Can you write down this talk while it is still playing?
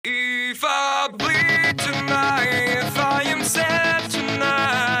I bleed tonight, if I am sad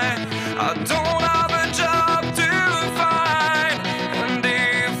tonight, I don't have a job to find. And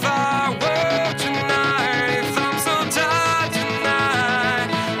if I were tonight, if I'm so tired tonight,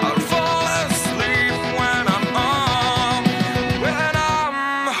 I'll fall asleep when I'm home, when I'm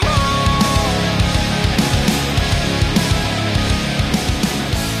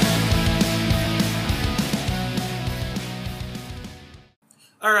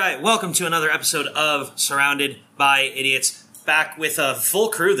All right, welcome to another episode of Surrounded by Idiots. Back with a full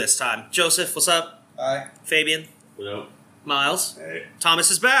crew this time. Joseph, what's up? Hi. Fabian. What up? Miles. Hey.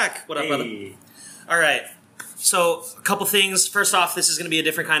 Thomas is back. What up, brother? All right. So, a couple things. First off, this is going to be a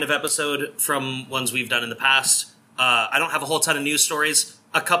different kind of episode from ones we've done in the past. I don't have a whole ton of news stories.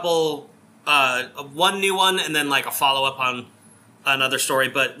 A couple, one new one, and then like a follow-up on another story.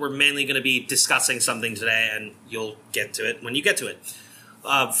 But we're mainly going to be discussing something today, and you'll get to it when you get to it.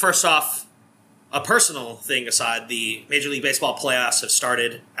 First off, a personal thing aside, the Major League Baseball playoffs have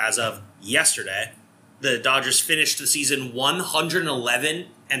started as of yesterday. The Dodgers finished the season 111-51.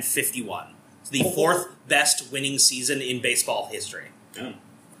 It's the fourth best winning season in baseball history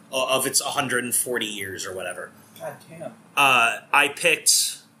of its 140 years or whatever. God damn. I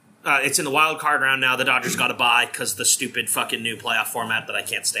picked... it's in the wild card round now. The Dodgers got a bye because the stupid fucking new playoff format that I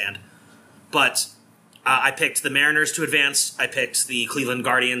can't stand. But... I picked the Mariners to advance. I picked the Cleveland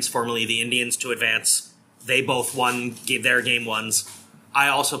Guardians, formerly the Indians, to advance. They both won their game ones. I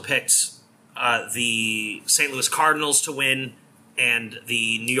also picked the St. Louis Cardinals to win and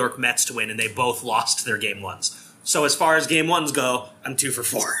the New York Mets to win, and they both lost their game ones. So as far as game ones go, I'm 2 for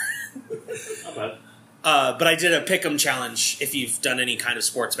 4. Not bad. But I did a pick'em challenge. If you've done any kind of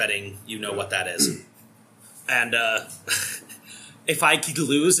sports betting, you know what that is. And if I could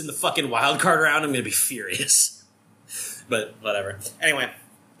lose in the fucking wild card round, I'm going to be furious. But whatever. Anyway,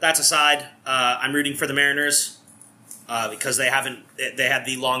 that's aside. I'm rooting for the Mariners because they had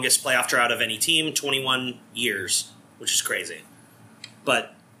the longest playoff drought of any team, 21 years, which is crazy.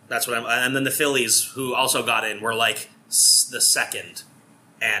 But that's what and then the Phillies, who also got in, were like the second,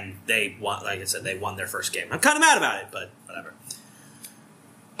 and they won. Like I said, they won their first game. I'm kind of mad about it, but whatever.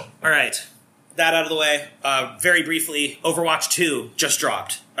 All right. That out of the way, very briefly, Overwatch 2 just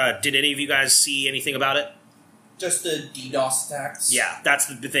dropped. Did any of you guys see anything about it? Just the DDoS attacks? Yeah, that's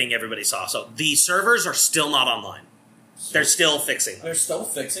the thing everybody saw. So the servers are still not online. They're still fixing them. They're still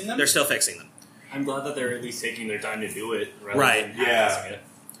fixing them? They're still fixing them. I'm glad that they're at least taking their time to do it rather Right. than half-assing it.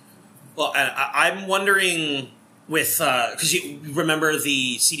 Well, I'm wondering with because you remember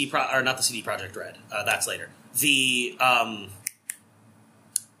the not the CD Projekt Red. That's later. The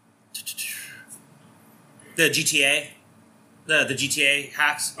GTA, the GTA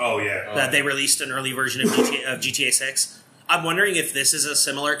hacks. Oh, yeah. That they released an early version of GTA 6. I'm wondering if this is a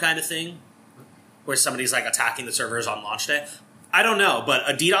similar kind of thing, where somebody's like attacking the servers on launch day. I don't know, but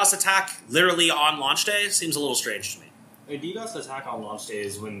a DDoS attack literally on launch day seems a little strange to me. A DDoS attack on launch day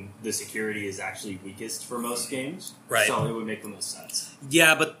is when the security is actually weakest for most games. Right. So it would make the most sense.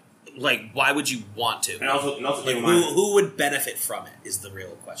 Yeah, but like, why would you want to? And also Like, who would benefit from it is the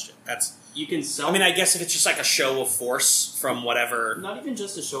real question. You can sell... I mean, I guess if it's just like a show of force from whatever... Not even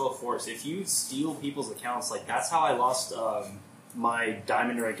just a show of force. If you steal people's accounts, like that's how I lost my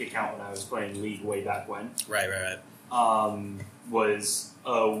Diamond Rank account when I was playing League way back when. Right. Was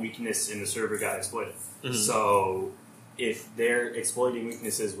a weakness in the server got exploited. Mm-hmm. So if they're exploiting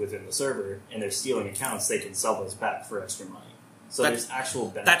weaknesses within the server and they're stealing accounts, they can sell those back for extra money. So there's actual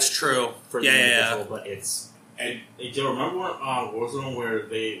benefit. That's true. For the individual, but it's... And Joe, remember when Warzone where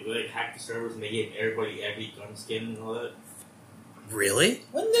they hacked the servers and they gave everybody every gun skin and all that? Really?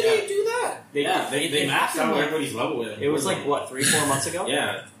 When did they do that? They maxed out everybody's level with it. It was like, what, 3-4 months ago?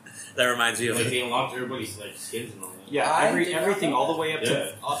 Yeah. That reminds me of Like they unlocked everybody's like skins and all that. Yeah, everything not all know the way up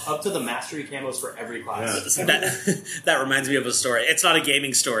to the mastery camos for every class. Yeah. That reminds me of a story. It's not a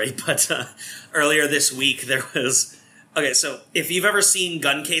gaming story, but earlier this week there was... Okay, so if you've ever seen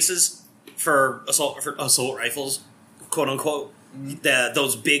gun cases for assault rifles, quote unquote,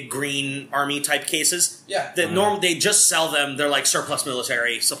 those big green army type cases, Yeah. They just sell them. They're like surplus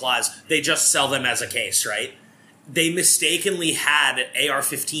military supplies. They just sell them as a case, right? They mistakenly had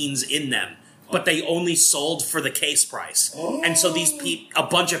AR-15s in them, but they only sold for the case price. Oh. And so a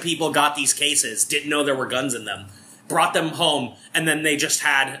bunch of people got these cases, didn't know there were guns in them, brought them home, and then they just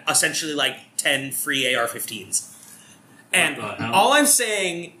had essentially like 10 free AR-15s. And all I'm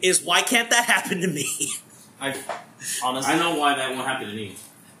saying is, why can't that happen to me? Honestly, I know why that won't happen to me.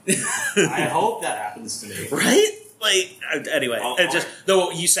 I hope that happens to me. Right? Like, anyway,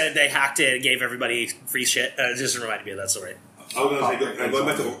 though you said they hacked it and gave everybody free shit, it just reminded me of that story. I was going to say, going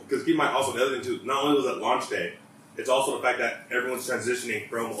back to, because keep in mind also the other thing too, not only was it launch day, it's also the fact that everyone's transitioning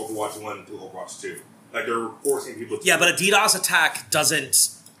from Overwatch 1 to Overwatch 2. Like, they're forcing people to... Yeah, but a DDoS attack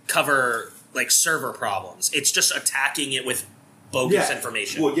doesn't cover, like, server problems. It's just attacking it with bogus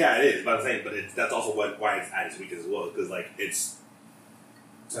information. Well, yeah, it is, but I'm saying, but that's also why it's at its weakest as well, because, like, it's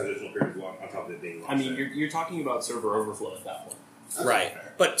transitional period as well, on top of it being launch I mean, day. you're talking about server overflow at that point. That's Right. not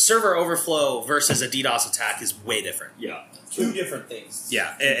fair. But server overflow versus a DDoS attack is way different. Yeah. Two different things.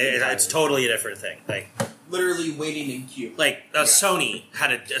 Yeah, it's totally a different thing. Literally waiting in queue. Sony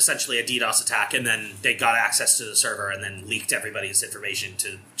had essentially a DDoS attack, and then they got access to the server and then leaked everybody's information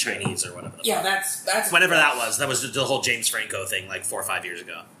to Chinese or whatever. Yeah, that's Whenever that was the whole James Franco thing, like 4 or 5 years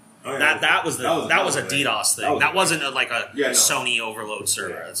ago. Oh, yeah, That was a DDoS thing. That wasn't a Yeah, no. Sony overload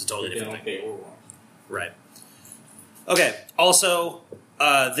server. Yeah. It's a totally They different don't thing. pay Overwatch. Right. Okay. Also,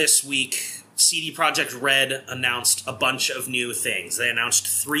 this week, CD Projekt Red announced a bunch of new things. They announced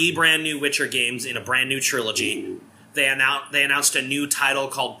 3 brand new Witcher games in a brand new trilogy. Ooh. They announced a new title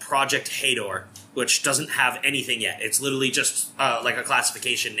called Project Hador, which doesn't have anything yet. It's literally just like a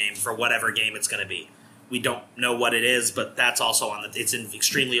classification name for whatever game it's going to be. We don't know what it is, but that's also it's in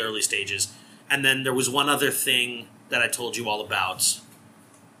extremely early stages. And then there was one other thing that I told you all about,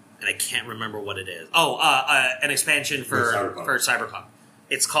 and I can't remember what it is. An expansion for Cyberpunk.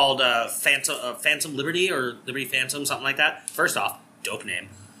 It's called Phantom Liberty or Liberty Phantom, something like that. First off, dope name.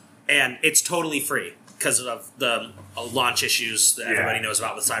 And it's totally free because of the launch issues that everybody knows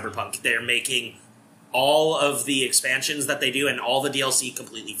about with Cyberpunk. They're making all of the expansions that they do and all the DLC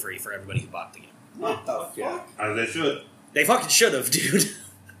completely free for everybody who bought the game. what the fuck? Yeah, as they should. They fucking should have, dude.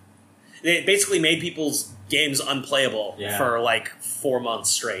 They basically made people's games unplayable for like 4 months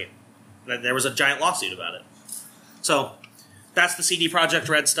straight. There was a giant lawsuit about it. So, that's the CD Projekt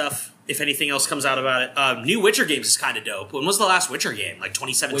Red stuff. If anything else comes out about it. New Witcher games is kind of dope. When was the last Witcher game? Like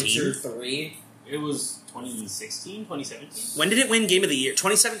 2017? Witcher 3? It was 2016, 2017? When did it win Game of the Year?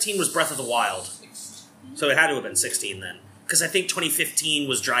 2017 was Breath of the Wild. So it had to have been 16 then. Because I think 2015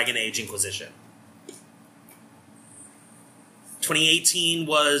 was Dragon Age Inquisition. 2018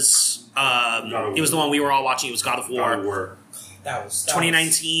 was... it was the one we were all watching. It was God of War. God of War. That was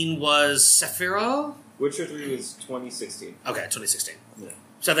 2019 was Sephiroth? Witcher 3 was 2016. Okay, 2016. Yeah.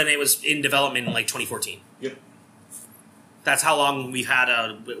 So then it was in development in like 2014. Yep. That's how long we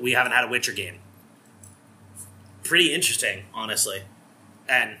haven't had a Witcher game. Pretty interesting, honestly.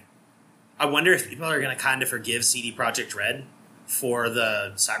 And I wonder if people are going to kind of forgive CD Projekt Red for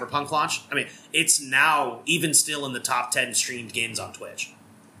the Cyberpunk launch. I mean, it's now even still in the top 10 streamed games on Twitch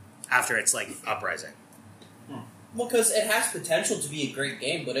after it's like uprising. Well, because it has potential to be a great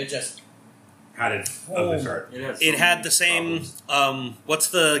game, but it just... Had it up the chart. It had the same. What's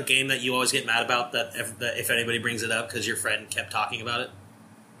the game that you always get mad about that if anybody brings it up because your friend kept talking about it?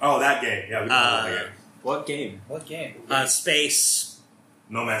 Oh, that game. Yeah, we can talk about that game. What game? What game? Space.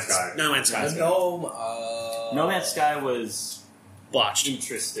 No Man's Sky. No Man's Sky. No Man's Sky was Botched.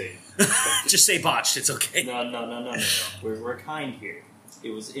 interesting. Just say botched. It's okay. No. We're kind here. It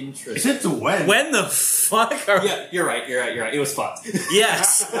was interesting. Is it to when? When the fuck are... Yeah, you're right. It was fun.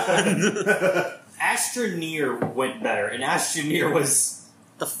 Yes. Astroneer went better, and Astroneer was...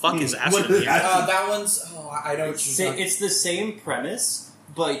 The fuck is What Astroneer? is that? That one's... Oh, I know what you're talking It's the same premise,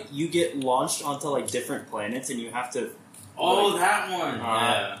 but you get launched onto like different planets, and you have to... Oh, like, that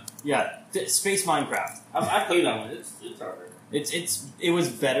one. Space Minecraft. I played that one. It's alright. It was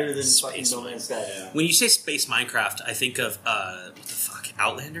better than Space fucking No Man's Sky. Yeah. When you say Space Minecraft, I think of what the fuck?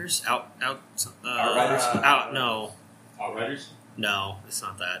 Outlanders? Outriders? No, it's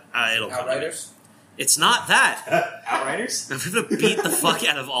not that. It'll come to me. Outriders? It's not that. Outriders? I'm gonna beat the fuck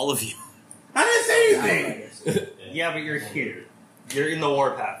out of all of you. I didn't say anything. Outriders. Yeah, but you're here. You're in the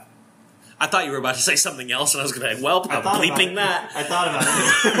warpath. I thought you were about to say something else, and I was gonna be well, I I'm thought about bleeping it. that. I thought about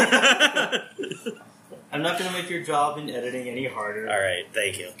it. I'm not going to make your job in editing any harder. All right,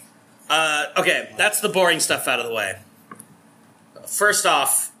 thank you. Okay, that's the boring stuff out of the way. First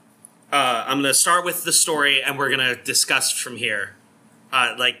off, I'm going to start with the story, and we're going to discuss from here,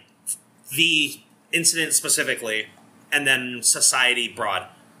 like the incident specifically, and then society broad.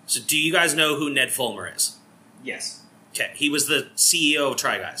 So, do you guys know who Ned Fulmer is? Yes. Okay, he was the CEO of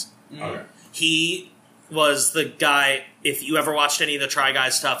Try Guys. Okay. He was the guy, if you ever watched any of the Try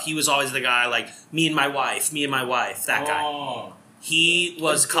Guys stuff, he was always the guy like, me and my wife, that guy. Oh. He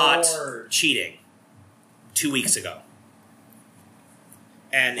was caught cheating 2 weeks ago.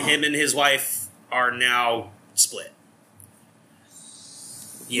 And him and his wife are now split.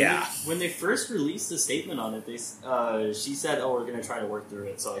 Yeah. When they first released the statement on it, she said, "Oh, we're going to try to work through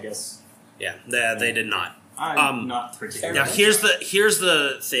it." So I guess Yeah, they did not. I'm not particularly. Now here's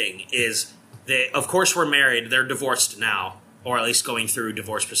the thing is they of course were married. They're divorced now, or at least going through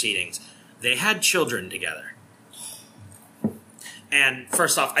divorce proceedings. They had children together. And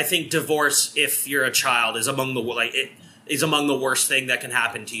first off, I think divorce, if you're a child, is among the worst thing that can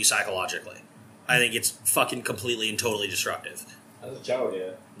happen to you psychologically. I think it's fucking completely and totally destructive. As a child,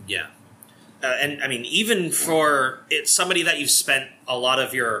 yeah. Yeah. And I mean, even for somebody that you've spent a lot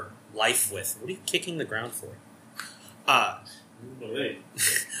of your life with. What are you kicking the ground for?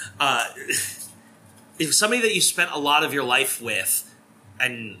 If somebody that you spent a lot of your life with,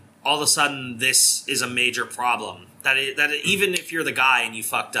 and all of a sudden this is a major problem, that even if you're the guy and you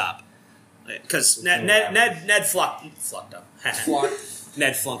fucked up, because Ned flunked up.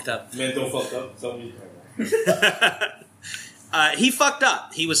 Ned flunked up. Mental fucked up. Somebody. He fucked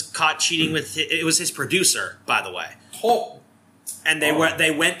up. He was caught cheating with. It was his producer, by the way. Oh. And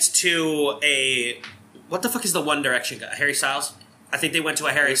they went to a. What the fuck is the One Direction guy? Harry Styles? I think they went to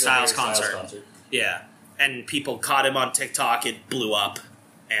a Harry Styles concert. Yeah. And people caught him on TikTok. It blew up.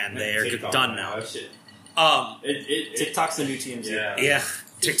 And they're done now. TikTok's the new TMZ. Yeah.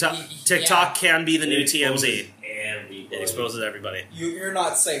 TikTok can be the new TMZ. Everybody. It exposes everybody. You're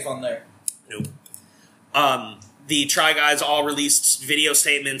not safe on there. Nope. The Try Guys all released video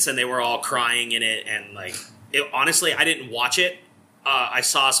statements, and they were all crying in it. And honestly, I didn't watch it. I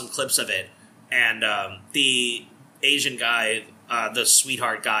saw some clips of it, and the Asian guy, the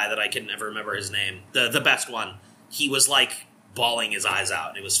sweetheart guy that I can never remember his name, the best one, he was bawling his eyes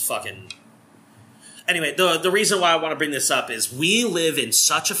out. It was fucking. Anyway, the reason why I want to bring this up is we live in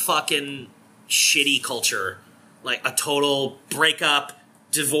such a fucking shitty culture, a total breakup,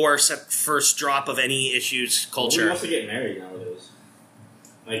 divorce at first drop of any issues culture. Nobody wants to get married nowadays.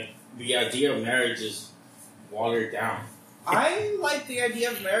 The idea of marriage is watered down. I like the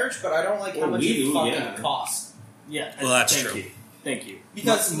idea of marriage, but I don't like how much it fucking costs. Yeah, well, that's true. Thank you.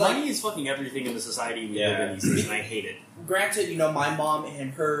 Because money is fucking everything in the society we live in these days, and I hate it. Granted, my mom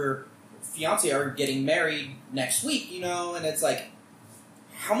and her fiance are getting married next week, and it's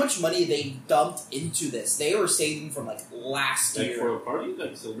how much money they dumped into this. They were saving from last year. For a party,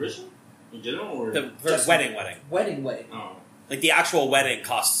 celebration in general, or The wedding. Wedding. Oh. The actual wedding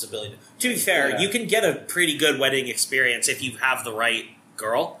costs $1 billion. To be fair, you can get a pretty good wedding experience if you have the right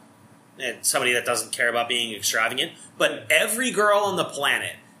girl and somebody that doesn't care about being extravagant. But every girl on the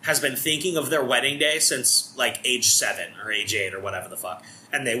planet has been thinking of their wedding day since age 7 or age 8 or whatever the fuck,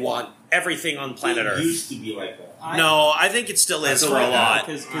 and they want everything on planet Earth. It used to be like that. No, I think it still is for a lot.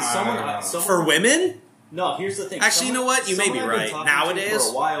 Because someone For women? No, here's the thing. Actually, you know what? You may be someone I've been right. talking Nowadays, to for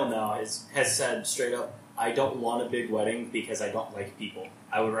a while now has said straight up, I don't want a big wedding because I don't like people.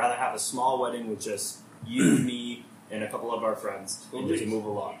 I would rather have a small wedding with just you, me, and a couple of our friends, and just move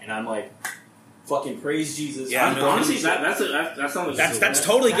along. And I'm like, fucking praise Jesus. Yeah, honestly, that sounds like that's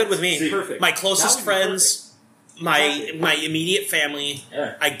totally good with me. Perfect. My closest friends, Exactly. my immediate family,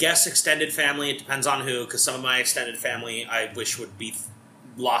 Yeah. I guess extended family. It depends on who, because some of my extended family I wish would be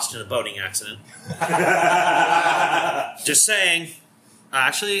lost in a boating accident. Just saying.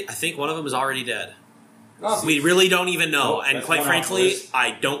 Actually, I think one of them is already dead. Oh. We really don't even know, Well, and that's quite one off the frankly, list.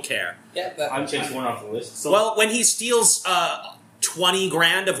 I don't care. Yeah, I'm changing one off the list. So, Well, when he steals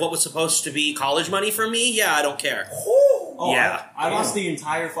 $20,000 of what was supposed to be college money from me, yeah, I don't care. oh, yeah. I lost the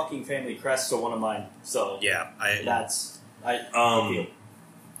entire fucking family crest to one of mine. So Yeah, that's My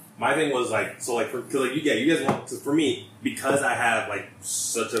thing was you guys want to, for me, because I have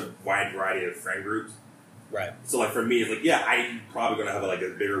such a wide variety of friend groups. right. So for me, it's I'm probably gonna have a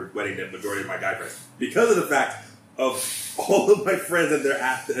bigger wedding than the majority of my guy friends because of the fact of all of my friends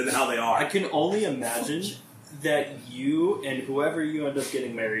and how they are. I can only imagine that you and whoever you end up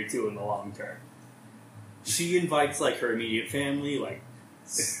getting married to in the long term, she invites her immediate family,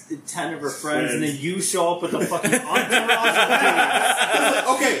 10 of her friends, and then you show up with a fucking entourage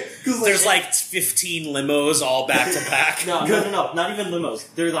of Okay, because There's 15 limos all back to back. No, not even limos.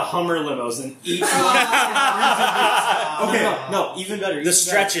 They're the Hummer limos, and each one. No, even better. The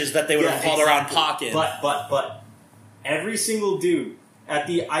stretches that they would have hauled around pocket. But every single dude at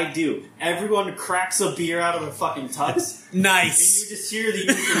the I do, everyone cracks a beer out of a fucking tux, and Nice. you just hear the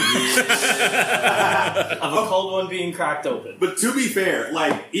of a cold one being cracked open. But to be fair, my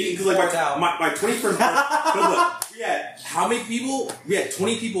 21st birthday, how many people? We had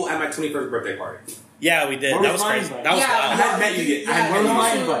 20 people at my 21st birthday party. Yeah, we did. Where That was was mine, crazy. though? That was I hadn't met you yet. I had Where was my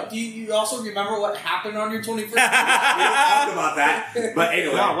also, invite? do you also remember what happened on your 21st? We didn't talk about that, but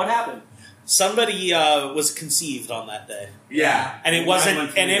anyway. Wow, what happened? Somebody was conceived on that day, Yeah. and it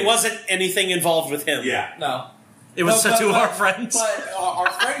wasn't anything involved with him. No. It was But- two of but- our friends. But our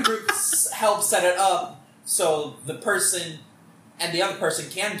friend group helped set it up so the person and the other person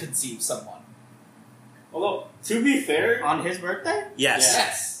can conceive someone. Although, to be fair, On his birthday? Yes.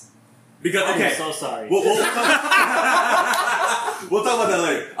 Yes. Because okay, I'm so sorry. we'll talk about that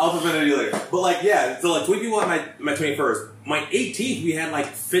later. I'll defend it later. But like, yeah, so like 20 people on my 21st. My 18th, we had like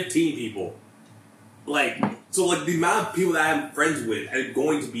 15 people. Like, so like the amount of people that I'm friends with are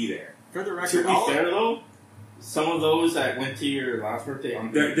going to be there. For the to record, be fair though, some of those that went to your last birthday,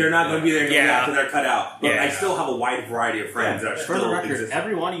 They're not going to be there Yeah. because they're cut out. But Yeah. I still have a wide variety of friends that are for the still record, existing.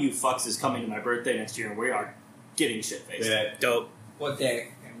 every one of you fucks is coming to my birthday next year, and we are getting shit faced. Yeah. Dope. What day?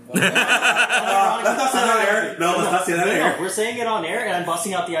 Let's not say that on air. No, let's not say that on air. We're saying it on air, and I'm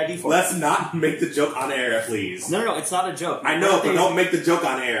busting out the ID for Let's not make the joke on air, please. it. No, it's not a joke. I know, but don't make the joke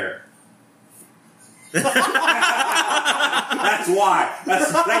on air. That's why.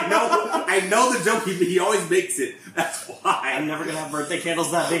 I know the joke. He always makes it. That's why. I'm never gonna have birthday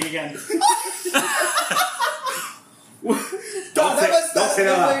candles that big again. Don't say that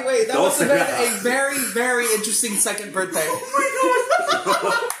out. Wait. That Don't must say have been that a very, very interesting second birthday.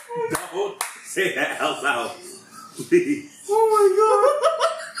 Don't say that out loud, please.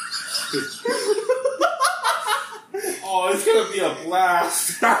 Oh, it's gonna be a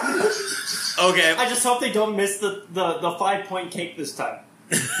blast. Okay. I just hope they don't miss the 5-point cake this time.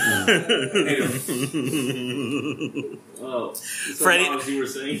 Oh, Freddie- as you were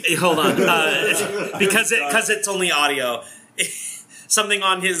saying. Hey, hold on. Because it's only audio. Something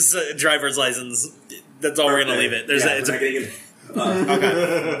on his driver's license. That's all we're gonna leave it. There's it's a okay. Go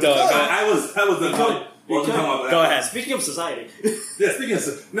I was done talking. Wasn't talking about that. Go ahead. Speaking of society, Yeah, speaking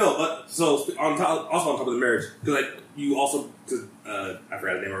of no, but so on top, also on top of the marriage, because like you also, cause, I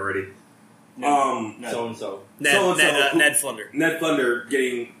forgot his name already. No. So and so. Ned Flunder. Ned Thunder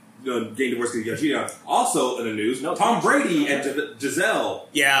getting divorced because he got cheated on. Also in the news, No, Tom he's- Brady and Giselle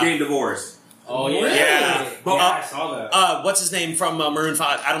Yeah. getting divorced. Oh yeah. Yeah. But I saw that. What's his name from Maroon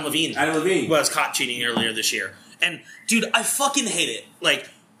 5? Adam Levine. Adam Levine. Was caught cheating earlier this year. And dude, I fucking hate it. Like,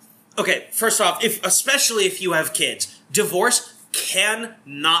 okay, first off, especially if you have kids, divorce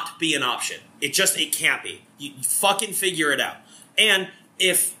cannot be an option. It can't be. You fucking figure it out. And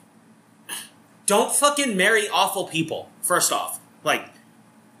don't fucking marry awful people. First off, like,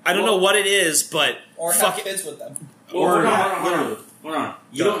 I don't know what it is, but Or have kids with them. Hold on.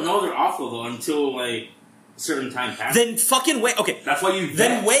 You don't know they're awful though until like a certain time passes. then fucking wait. Okay, That's why you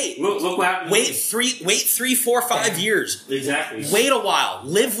then wait. Look what happened. Wait 3, 4, 5 years. Exactly. Wait a while.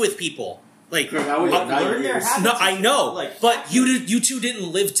 Live with people. Like, That was learn their habits. no, I know, Like, but you two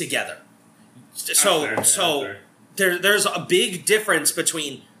didn't live together. So That's fair. there's a big difference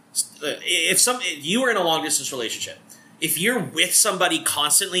between if you were in a long distance relationship. If you're with somebody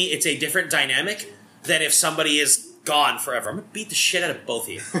constantly, it's a different dynamic than if somebody is gone forever. I'm gonna beat the shit out of both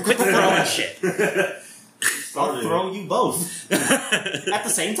of you. Quit throwing shit I'll throw you both at the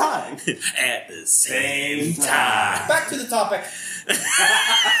same time. at the same time. Back to the topic.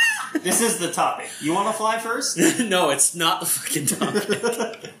 This is the topic. You want to fly first? No, it's not the fucking topic.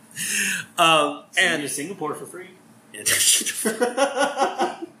 Send you And to Singapore for free.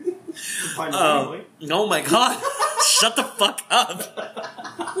 Find a way. oh my god, shut the fuck up.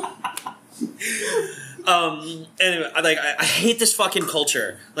 Anyway, I hate this fucking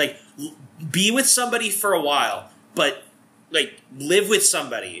culture. Like, be with somebody for a while, but like live with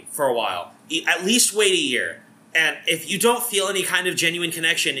somebody for a while. At least wait a year. And if you don't feel any kind of genuine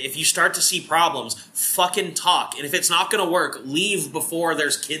connection, if you start to see problems, fucking talk. And if it's not going to work, leave before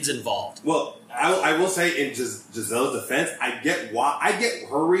there's kids involved. Well, I will say in Giselle's defense, I get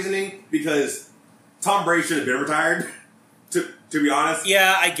her reasoning because Tom Brady should have been retired. To be honest,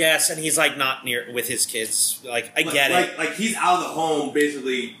 Yeah, I guess. And he's like not near with his kids. Like, I get it. Like he's out of the home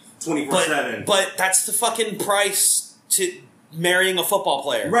basically 24/7. But that's the fucking price to marrying a football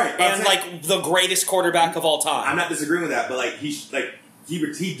player, Right, but I'm And saying- like the greatest quarterback of all time. I'm not disagreeing with that, but like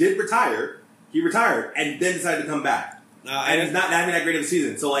he did retire. He retired and then decided to come back, and he's not having that great of a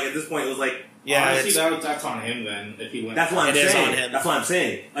season. So like at this point, it was like Honestly, that's on him then. If he went, that's what I'm It is saying. on him. That's what I'm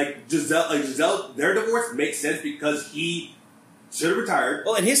saying. Like Giselle, their divorce makes sense because he should have retired.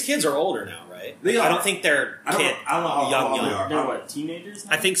 Well, and his kids are older now, right? They are. I don't think they're I don't know how young. old they are. They're what, teenagers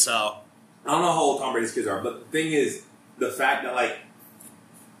now? I think so. I don't know how old Tom Brady's kids are, but the thing is, the fact that like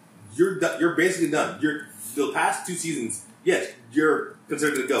you're basically done. The past 2 seasons, yes, you're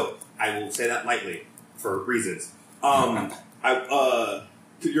considered to go. I will say that lightly for reasons.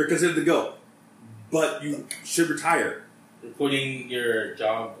 You're considered to go, but you should retire. putting your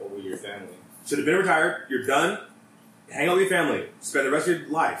job over your family. Should have been retired. You're done. Hang out with your family. Spend the rest of your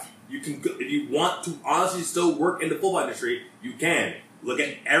life. You can, if you want to honestly still work in the football industry, you can. Look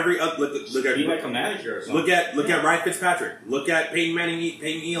at every look at Be like a manager or something. look at Ryan Fitzpatrick. Look at Peyton Manning,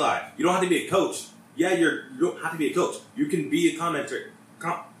 Peyton Eli. You don't have to be a coach. Yeah, you don't have to be a coach. You can be a commentator.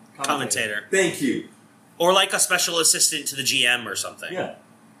 Commentator. Thank you. Or like a special assistant to the GM or something. Yeah.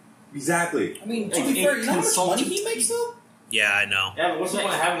 Exactly. I mean, to Like be fair, you know how much consultant. money he makes though? Yeah, I know. Yeah, but what's the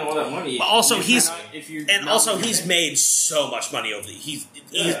point of having all that money? But also, You he's cannot- If you're and not- also he's made so much money over the he's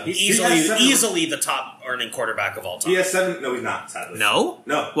Yeah. He easily has 7 easily the top earning quarterback of all time. He has 7. No, he's not. Sadly. No,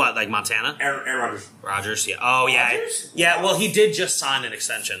 No. what like Montana, Aaron Rodgers. Rodgers? Yeah. Oh yeah, Rodgers? yeah. Well, he did just sign an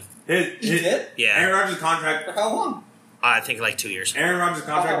extension. He did? Yeah, Aaron Rodgers' contract. For how long? I think like 2 years. Aaron Rodgers'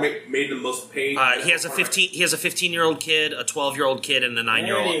 contract Oh. made the most paid. He has a 15-year-old kid, a 12-year-old kid, and a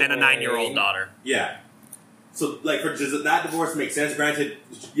 9-year-old daughter. Yeah. So, like, does that divorce make sense? Granted,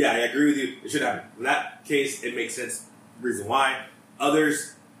 yeah, I agree with you. It should happen. In that case, it makes sense. Reason why.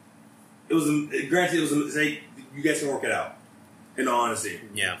 Others, it was a mistake. You guys can work it out. In all honesty.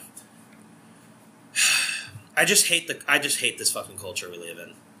 Yeah. I just hate this fucking culture we live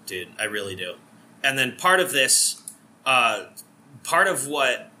in, dude. I really do. And then part of this, part of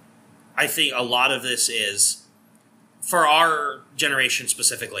what I think a lot of this is for our generation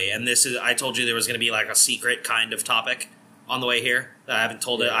specifically, and this is, I told you there was going to be like a secret kind of topic on the way here that I haven't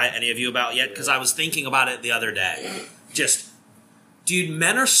told any of you about yet, because I was thinking about it the other day. Just, dude,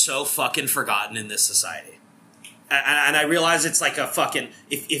 men are so fucking forgotten in this society. And I realize it's like a fucking,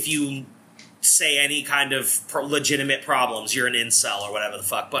 if you say any kind of legitimate problems, you're an incel or whatever the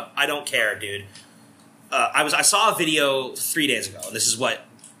fuck, but I don't care, dude. I saw a video 3 days ago, and this is what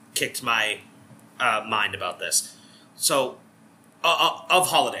kicked my mind about this. So, of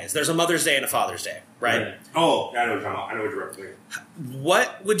holidays, there's a Mother's Day and a Father's Day, right? Oh, I know what you're talking about. I know what you're referencing.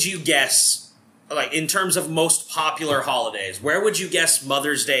 What would you guess, like, in terms of most popular holidays, where would you guess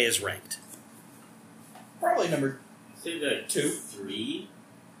Mother's Day is ranked? Probably number Say that 2. 3.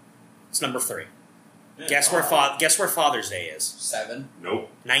 It's number 3. Yeah. Guess where Father's Day is? 7. Nope.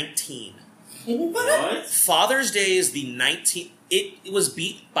 19. What? Father's Day is the 19th. It was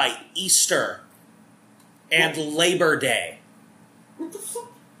beat by Easter and Labor Day. What the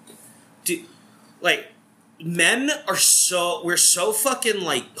fuck? Dude, like, men are we're so fucking,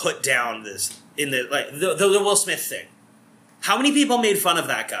 like, put down this, in the, like, the Will Smith thing. How many people made fun of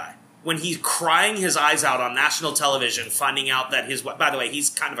that guy when he's crying his eyes out on national television, finding out that by the way, he's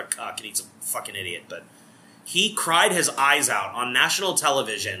kind of a cuck and he's a fucking idiot, but he cried his eyes out on national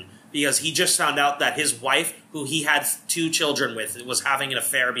television because he just found out that his wife, who he had 2 children with, was having an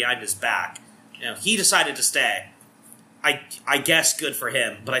affair behind his back. You know, he decided to stay. I guess good for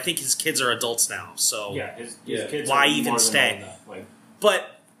him, but I think his kids are adults now, so... Yeah, his kids. Why are even more than stay? old enough. Like,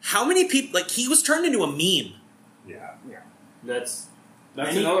 But how many people... Like, he was turned into a meme. Yeah. that's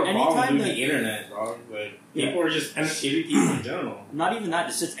Another problem anytime with that- the internet, dog. Like, Yeah. people are just shitty people in general. not even that.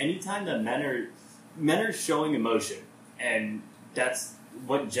 It's just anytime that men are showing emotion, and that's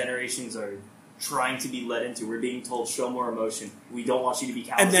what generations are trying to be led into. We're being told show more emotion. We don't want you to be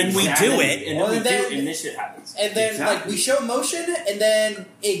callous. And then we do it. and Well, then we and do then- it, and this shit happens. And then, like, Exactly. we show emotion, and then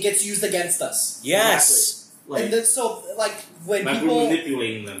it gets used against us. Yes. Like, And then, so, like, when Like, we're people...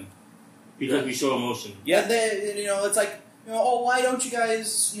 manipulating them because we show emotion. Yeah. And then, you know, it's like, you know, oh, why don't you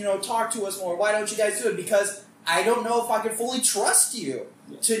guys, you know, talk to us more? Why don't you guys do it? Because I don't know if I can fully trust you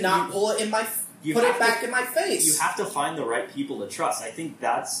to not pull it in my... You Put have it back to- in my face. you have to find the right people to trust. I think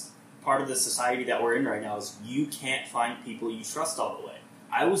that's part of the society that we're in right now is you can't find people you trust all the way.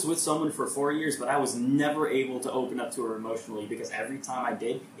 I was with someone for 4 years, but I was never able to open up to her emotionally because every time I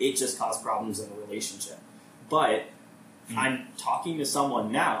did, it just caused problems in the relationship. But I'm talking to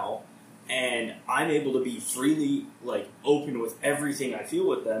someone now, and I'm able to be freely, like, open with everything I feel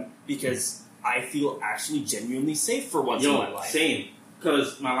with them because I feel actually genuinely safe for once in my Yo, life. same.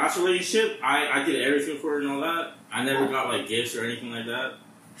 Because my last relationship, I did everything for her and all that. I never got, like, gifts or anything like that.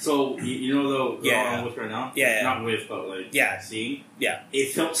 So, you know the girl I'm with right now? Yeah. Not with, but, like, Yeah. seeing? Yeah.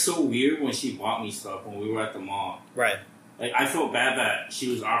 It felt so weird when she bought me stuff when we were at the mall. Right. Like, I felt bad that she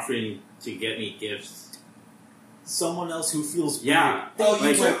was offering to get me gifts. Someone else who feels Yeah. Oh, you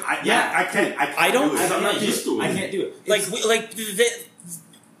Like, too? I can't. I don't- do it. I'm not used to it. I can't do it. Like,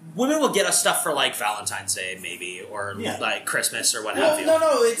 women will get us stuff for, like, Valentine's Day, maybe, or, Yeah. like, Christmas or what Well, have you.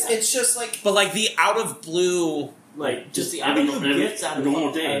 no, it's just like... But, like, the out of blue... Like, just the Every- out of every- gifts out of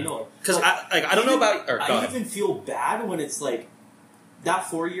normal day. nowhere. Because, Like, I don't know about... Or, go I ahead. even feel bad when it's like that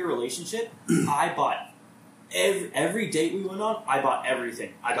 4-year relationship. I bought every date we went on. I bought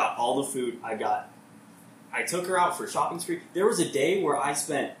everything. I got all the food. I took her out for shopping spree. There was a day where I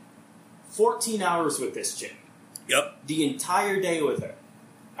spent 14 hours with this chick. Yep. The entire day with her.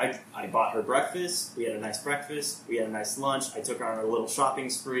 I bought her breakfast. We had a nice breakfast. We had a nice lunch. I took her on a little shopping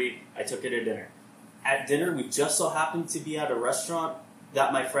spree. I took her to dinner. At dinner, we just so happened to be at a restaurant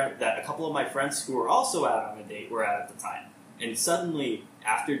that a couple of my friends who were also out on a date were at the time. And suddenly,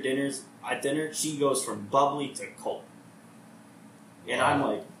 after dinner, she goes from bubbly to cold. And I'm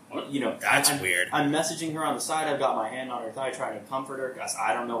like, That's weird. I'm messaging her on the side. I've got my hand on her thigh trying to comfort her because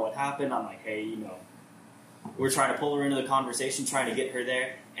I don't know what happened. I'm like, hey, we're trying to pull her into the conversation, trying to get her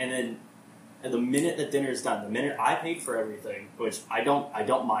there. And then the minute that dinner's done, the minute I paid for everything, which I don't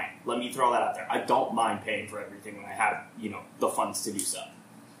mind. Let me throw that out there. I don't mind paying for everything when I have, the funds to do so.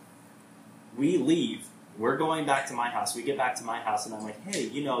 We leave. We're going back to my house. We get back to my house, and I'm like, hey,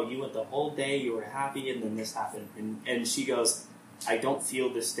 you went the whole day. You were happy, and then this happened. And she goes, I don't feel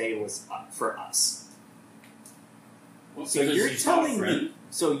this day was for us. Well, So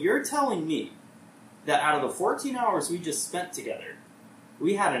you're telling me that out of the 14 hours we just spent together,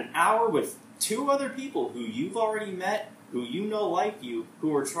 we had an hour with 2 other people who you've already met, who like you,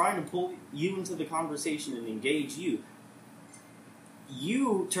 who are trying to pull you into the conversation and engage you.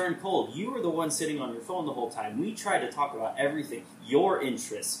 You turned cold. You were the one sitting on your phone the whole time. We tried to talk about everything, your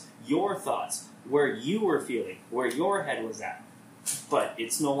interests, your thoughts, where you were feeling, where your head was at. But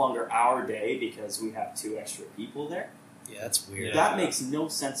it's no longer our day because we have 2 extra people there. Yeah, that's weird. That makes no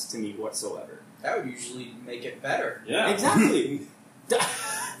sense to me whatsoever. That would usually make it better. Yeah. Exactly.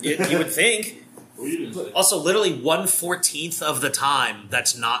 You would think. What are you gonna say? Also, literally 1/14 of the time,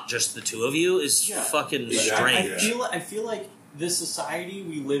 that's not just the 2 of you, is fucking Exactly. strange. I feel like the society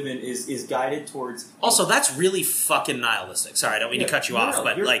we live in is guided towards. Also, that's really fucking nihilistic. Sorry, I don't mean to cut you off,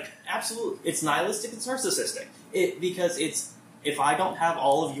 but you're absolutely, it's nihilistic and narcissistic. Because if I don't have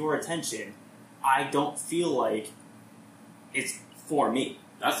all of your attention, I don't feel like it's for me.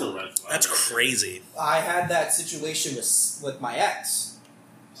 That's a red flag. that's crazy. I had that situation with my ex.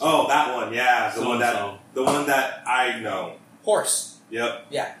 Oh, that one, yeah, the So-and-so. one that I know. Horse. Yep.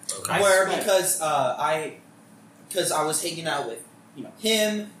 Yeah. Okay. Where because I was hanging out with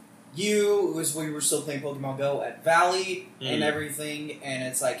him, you, we were still playing Pokemon Go at Valley and everything, and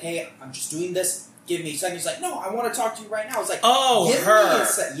it's like, hey, I'm just doing this. Give me a second. He's like, no, I want to talk to you right now. I was like, Oh, give her. me a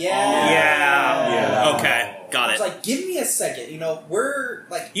second. Yeah. Okay, got I was it. like, give me a second. We're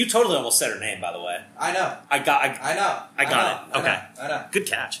like, You totally almost said her name, by the way. I know, I got I it. Okay. I know, good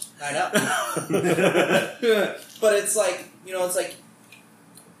catch. I know. But it's like, it's like,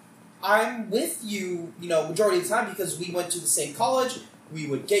 I'm with you, majority of the time because we went to the same college. We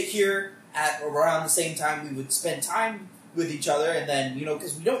would get here at around the same time. We would spend time with each other, and then,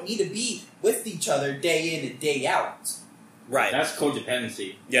 because we don't need to be with each other day in and day out. Right. That's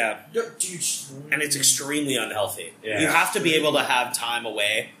codependency. Yeah. Dude, And it's extremely unhealthy. Yeah. You have to be able to have time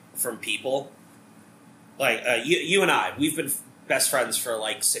away from people. Like, you and I, we've been best friends for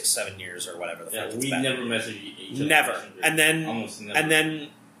like 6-7 years or whatever the Yeah, fuck it's we been. never message each other. Never. And then Almost never. and then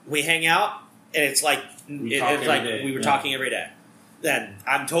we hang out, and it's like We talk it's like every day. we were Yeah. talking every day. Then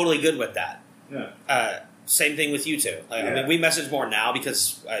I'm totally good with that. Yeah. Same thing with you two. Like, I Yeah. mean, we message more now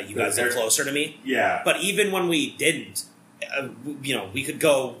because you guys are They're- closer to me. Yeah. But even when we didn't, we could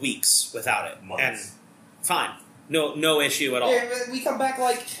go weeks without it, Months. and fine, no issue at all. Yeah, we come back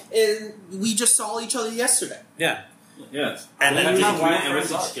like we just saw each other yesterday. Yeah, Yeah. and The then only how reason why real I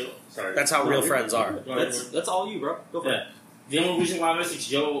friends message are. Joe. Sorry. that's how real friends are. That's all you, bro. Go for it. Yeah. The only reason why I message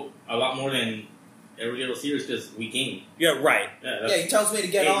Joe a lot more than every other series is because we game. Yeah, right. Yeah. Yeah, he tells me to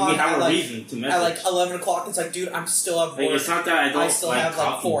get Hey, on we have at, a like, reason to message. at like 11 o'clock. It's like, dude, I'm still at Like, work. it's not that I don't I still have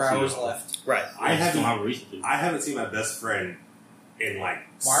like 4 hours left. Right. I just don't haven't, have a reason to. I haven't seen my best friend in like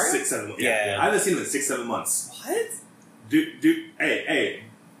Mario? 6-7 months. Yeah. I haven't seen him in 6-7 months. What? Dude, hey,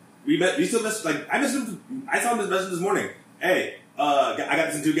 we still mess, like, I messaged him, I saw him message this morning. Hey, I got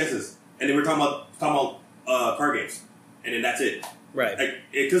this in 2 guesses. And then we're talking about card games. And then that's it. Right. Like,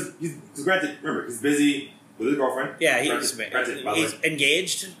 because granted, remember, he's busy with his girlfriend. Yeah, Granted, by the he's way.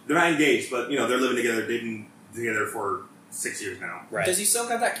 engaged. They're not engaged, but, they're living together, dating together for 6 years now. Right. Does he still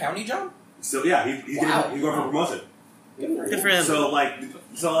have that county job? So, yeah, he's Wow. going for promotion. Good for him. So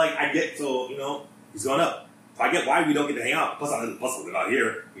I get, he's going up. So I get why we don't get to hang out. Plus, I live out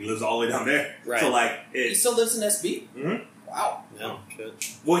here. He lives all the way down there. Right. So, He it's, still lives in SB? Mhm. Wow. No, shit.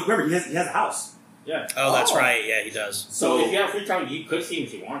 well, remember, he has a house. Yeah. Oh, that's Oh. right. Yeah, he does. So if you have free time, you could see him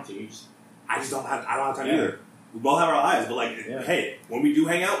if you want to. You just, I don't have time Yeah. either. We both have our lives, but Yeah. hey, when we do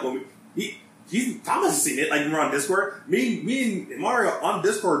hang out, Thomas has seen it. Like, we're on Discord. Me and Mario on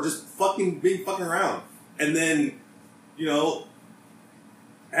Discord, just fucking around, and then,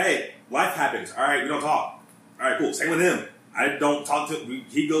 hey, life happens. All right, we don't talk. All right, cool. Same with him. I don't talk to.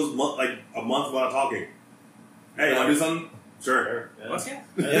 He goes a month without talking. Hey, you want to do something? Sure. Okay.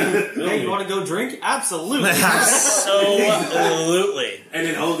 Yeah. Hey, you want to go drink? Absolutely. Absolutely. And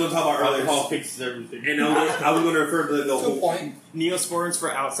then I was going to talk about earlier. Alcohol fixes everything. And I was going to refer to the Good whole point. Neosporins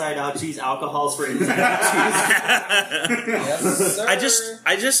for outside ouchies, alcohols for inside ouchies. Yes, sir.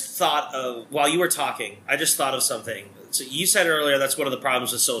 I just thought while you were talking, I just thought of something. So you said earlier that's one of the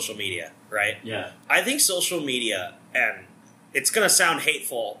problems with social media, right? Yeah. I think social media, and it's going to sound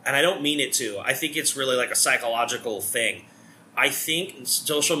hateful, and I don't mean it to. I think it's really like a psychological thing. I think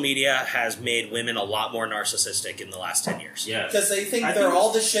social media has made women a lot more narcissistic in the last 10 years. Yeah. Because they think I they're think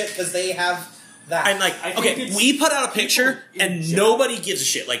all the shit because they have that. I'm like, I think okay, it's we put out a picture people in and general. nobody gives a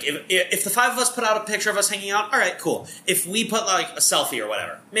shit. Like, if the five of us put out a picture of us hanging out, all right, cool. If we put like a selfie or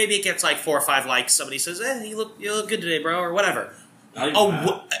whatever, maybe it gets like 4 or 5 likes. Somebody says, you look good today, bro, or whatever.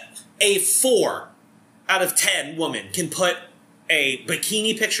 A 4 out of 10 woman can put a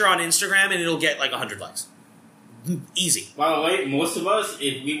bikini picture on Instagram and it'll get like 100 likes. Easy. By the way, most of us,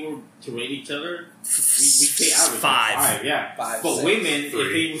 if we were to rate each other, we say average 5. Yeah. 5, But 6, women, if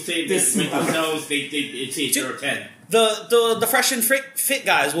 3. they would say This this themselves, they'd say 0 or 10. The fresh and fit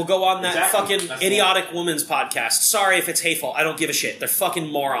guys will go on that Exactly. fucking That's idiotic woman's podcast. Sorry if it's hateful. I don't give a shit. They're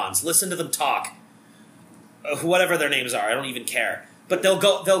fucking morons. Listen to them talk. Whatever their names are, I don't even care. But they'll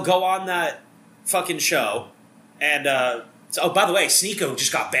go on that fucking show, and by the way, Sneeko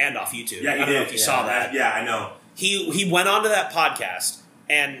just got banned off YouTube. Yeah, he I don't did. know if you saw that. Yeah, I know. He went onto that podcast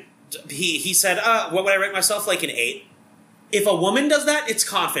and he said, what would I rate myself? Like an 8. If a woman does that, it's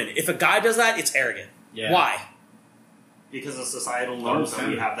confident. If a guy does that, it's arrogant. Yeah. Why? Because of societal norms that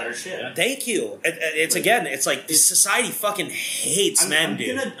we have that are shit. Yeah. Thank you. It's like society fucking hates men,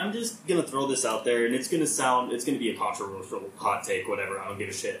 dude. I'm just gonna throw this out there, and it's gonna be a controversial hot take, whatever. I don't give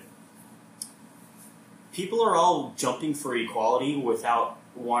a shit. People are all jumping for equality without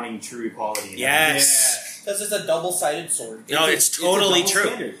wanting true equality. Yes. Because it's a double-sided sword. No, it's totally a double true.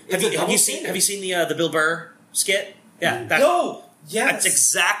 standard. Have It's a you double seen standard. the Bill Burr skit? Yeah, No! Yes! that's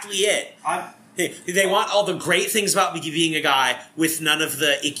exactly it. I'm- They want all the great things about me being a guy with none of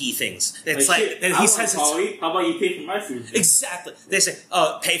the icky things. It's like, shit, and I he want says it's, equality. How about you pay for my food? exactly. They say,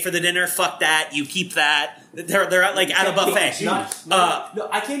 "Oh, pay for the dinner. Fuck that. You keep that." They're at, like at a buffet. No,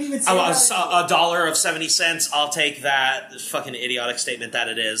 I can't even say that. $1.70. I'll take that. Fucking idiotic statement that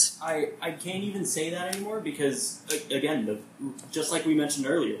it is. I can't even say that anymore because, again, just like we mentioned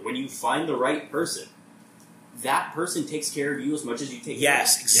earlier, when you find the right person, that person takes care of you as much as you take care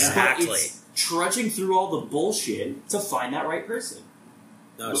Yes, of them. exactly. But it's trudging through all the bullshit to find that right person.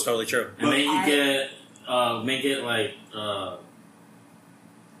 No, it's totally true. And then you get like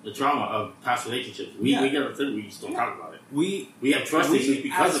the trauma of past relationships. We get a third. We just don't talk about it. We have trust issues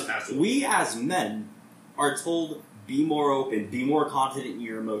because of past relationships. We as men are told be more open, be more confident in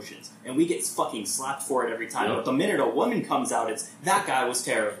your emotions, and we get fucking slapped for it every time. Yep. But the minute a woman comes out, it's that guy was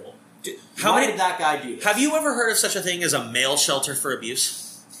terrible. How Why many- did that guy do this? Have you ever heard of such a thing as a male shelter for abuse?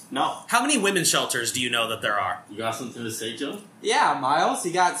 No. How many women's shelters do you know that there are? You got something to say, Joe? Yeah, Miles,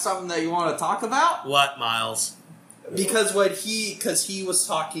 you got something that you want to talk about? What, Miles? Because he was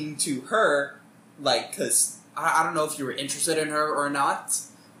talking to her, like, because I don't know if you were interested in her or not,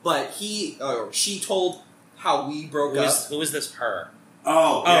 but she told how we broke up. Who is this her?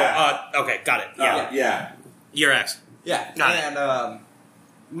 Oh, yeah. Okay, got it. Yeah. Yeah. Your ex. Yeah, Got it. and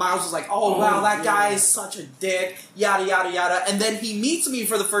Miles was like, "Oh wow, that guy is such a dick." Yada yada yada, and then he meets me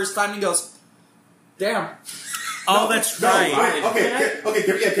for the first time and goes, "Damn." Oh, that's No, right. wait, okay, I want to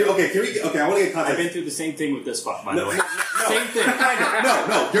get context. I've been through the same thing with this fuck, by the way. Same thing.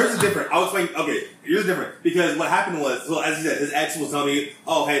 No, yours is different. I was like, okay, yours is different. Because what happened was, so as he said, his ex was telling me,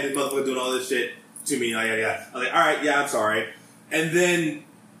 oh, hey, this motherfucker doing all this shit to me, I was like, alright, yeah, I'm sorry. And then,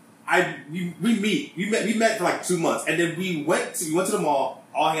 we met for like 2 months, and then we went to the mall,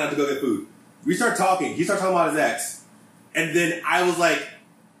 all hanging out to go get food. We started talking, he started talking about his ex, and then I was like,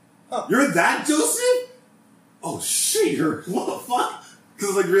 you're that Joseph? Oh shit, what the fuck?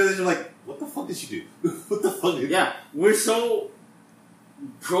 Because like realization, like, what the fuck did she do? What the fuck? Yeah, we're so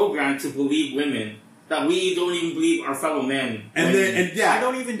programmed to believe women that we don't even believe our fellow men. And I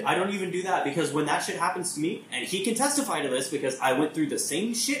don't even do that because when that shit happens to me, and he can testify to this because I went through the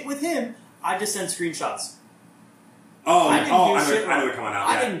same shit with him, I just send screenshots. I didn't do shit wrong.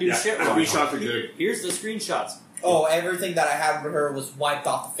 I didn't do shit wrong. Screenshots are good. Here's the screenshots. Oh, everything that I had with her was wiped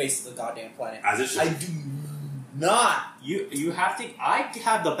off the face of the goddamn planet. As it should. I do not. You have to. I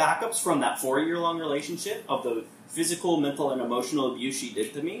have the backups from that 4-year-long relationship of the physical, mental, and emotional abuse she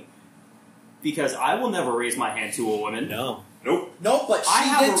did to me. Because I will never raise my hand to a woman. No. Nope. No, but I she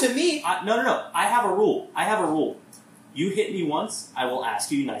have did to me. No. I have a rule. You hit me once, I will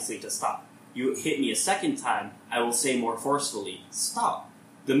ask you nicely to stop. You hit me a second time, I will say more forcefully, stop.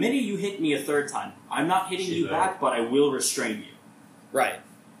 The minute you hit me a third time, I'm not hitting you back, but I will restrain you. Right.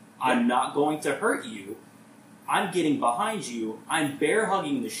 I'm not going to hurt you. I'm getting behind you. I'm bear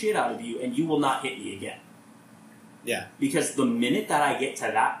hugging the shit out of you, and you will not hit me again. Yeah. Because the minute that I get to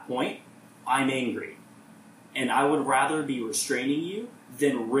that point, I'm angry. And I would rather be restraining you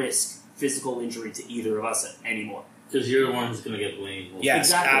than risk physical injury to either of us anymore. Because you're the one who's going to get blamed. Yes,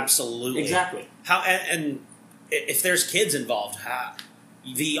 Exactly. absolutely. Exactly. How and if there's kids involved,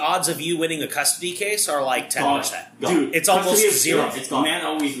 the odds of you winning a custody case are like 10%. Dude, It's almost custody is zero. It's gone. Men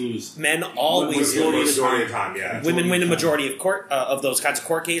always lose. Men always Majority lose. of the time, yeah. Women win a majority of court of those kinds of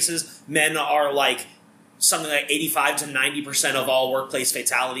court cases. Men are like something like 85 to 90% of all workplace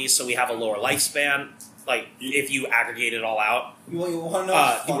fatalities. So we have a lower lifespan. Like if you aggregate it all out, You want to know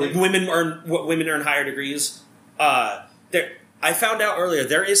what's funny? women earn higher degrees. I found out earlier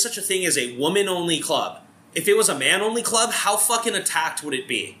there is such a thing as a woman-only club. If it was a man-only club, how fucking attacked would it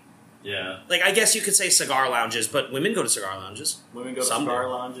be? Yeah. Like, I guess you could say cigar lounges, but women go to cigar lounges. Women go to Some cigar do.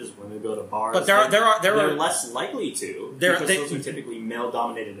 lounges, women go to bars. But there They're are less likely to, There- because they- those are typically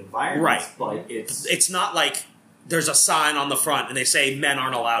male-dominated environments. Right. But it's... It's not like there's a sign on the front and they say men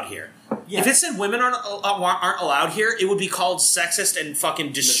aren't allowed here. Yeah. If it said women aren't allowed here, it would be called sexist and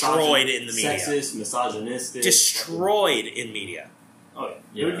fucking destroyed in the media. Sexist, misogynistic. Destroyed in media. Oh, yeah.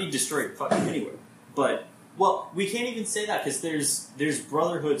 Yeah. It would be destroyed fucking anywhere. But, well, we can't even say that because there's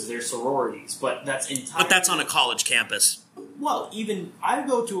brotherhoods, there's sororities, but that's entirely... But that's on a college campus. Well, even... I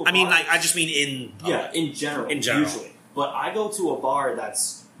go to a I mean, bar... I just mean in... Yeah, in general. In general. Usually. But I go to a bar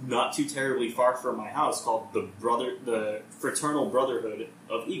that's not too terribly far from my house called the Fraternal Brotherhood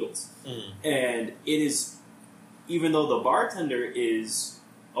of Eagles. Mm. And it is... Even though the bartender is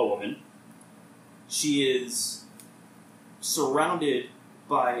a woman, she is surrounded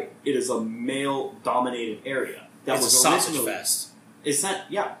by... It is a male-dominated area. That It's a was sausage originally- fest. It's not...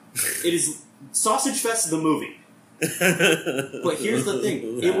 Yeah. It is... Sausage Fest, the movie. But here's the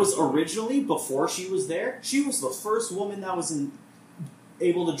thing. It was originally, before she was there, she was the first woman that was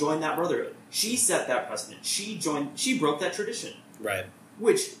able to join that brotherhood. She set that precedent. She broke that tradition. Right.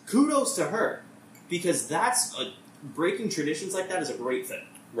 Which, kudos to her. Because breaking traditions like that is a great thing.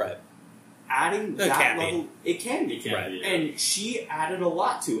 Right. Adding It that can be. level... It can be. It can be, yeah. And she added a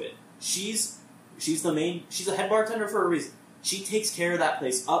lot to it. She's a head bartender for a reason. She takes care of that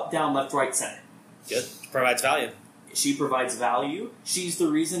place up, down, left, right, center. Good. Provides value. She provides value. She's the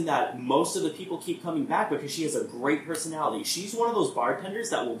reason that most of the people keep coming back because she has a great personality. She's one of those bartenders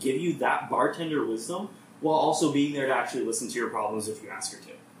that will give you that bartender wisdom while also being there to actually listen to your problems if you ask her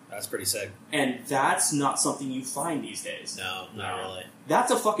to. That's pretty sick. And that's not something you find these days. No, not really.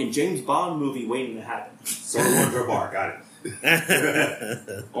 That's a fucking James Bond movie waiting to happen. So we're going to a bar, got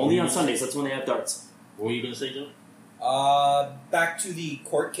it. Only on Sundays, that's when they have darts. What were you going to say, Joe? Back to the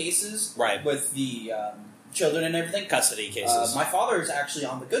court cases, Right. with the children and everything. Custody cases. My father is actually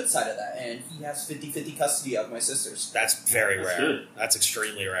on the good side of that, and he has 50-50 custody of my sisters. That's very That's rare. good. That's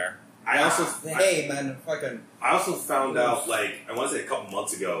extremely rare. I also I found out, like, I want to say a couple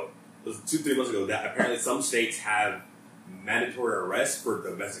months ago, it was 2-3 months ago, that apparently some states have mandatory arrest for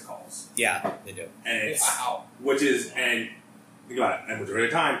domestic calls. Yeah, they do. And it's, Wow. which is, and think about it, and majority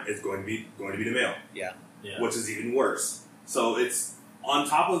of the time, it's going to be the male. Yeah. Yeah. Which is even worse. So it's on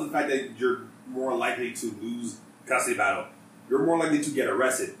top of the fact that you're more likely to lose custody battle. You're more likely to get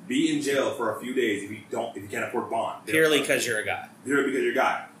arrested, be in jail for a few days if you can't afford bond. Purely because you're a guy. Purely because you're a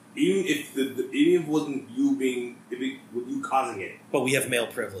guy. Even if even if it wasn't you with you causing it. But we have male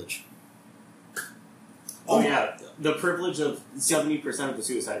privilege. Oh, yeah. The privilege of 70% of the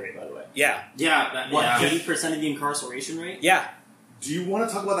suicide rate, by the way. Yeah. Yeah. What, yeah. 80% of the incarceration rate? Yeah. Do you want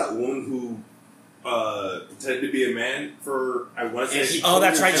to talk about that woman who pretended to be a man for, I want to say... Oh,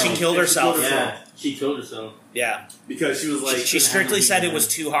 that's right. She killed herself. Yeah. She killed herself. Yeah. Because she was like... She strictly said it was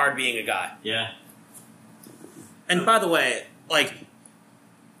too hard being a guy. Yeah. And by the way, like,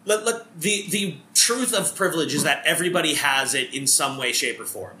 the truth of privilege is that everybody has it in some way, shape, or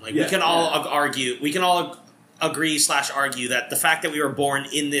form. Like, we can all agree/argue that the fact that we were born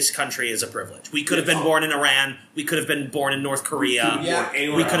in this country is a privilege. We could have been born in Iran. We could have been born in North Korea.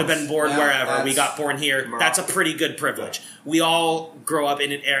 We could have been born wherever. We got born here. That's a pretty good privilege. We all grow up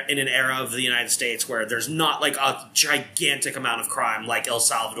in an era of the United States where there's not like a gigantic amount of crime like El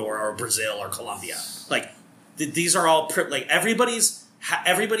Salvador or Brazil or Colombia. Like, these are all like everybody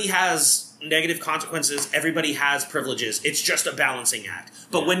has negative consequences. Everybody has privileges. It's just a balancing act.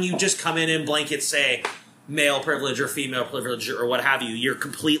 But when you just come in and blanket say male privilege or female privilege or what have you, you're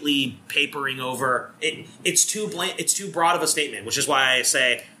completely papering over it. It's too broad of a statement, which is why I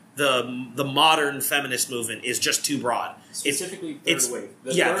say the modern feminist movement is just too broad. Specifically, It's- third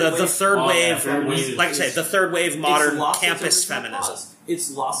wave. The third Oh, wave, yeah, third wave like I say, the third wave modern it's lost campus its original feminism. cause.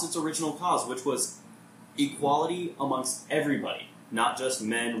 It's lost its original cause, which was equality amongst everybody, not just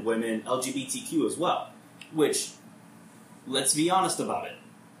men, women, LGBTQ as well. Which, let's be honest about it,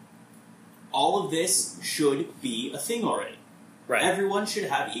 all of this should be a thing already. Right. Everyone should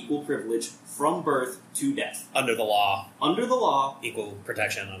have equal privilege from birth to death. Under the law, Under the law. equal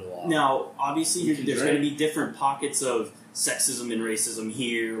protection under the law. Now, obviously, Which is there's great. going to be different pockets of sexism and racism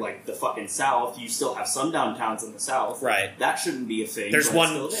here, like the fucking South. You still have sundown towns in the South. Right. That shouldn't be a thing. There's but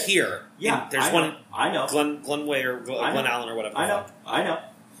one it's still there. here. Yeah, There's I one know. I know. Glenway or I Glen know. Allen or whatever. I know. I know.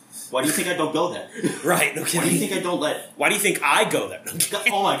 Why do you think I don't go there? Right. No Why do you kidding. think I don't let? Why do you think I go there?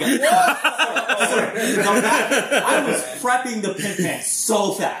 Oh my god! Now that- I was prepping the pimp man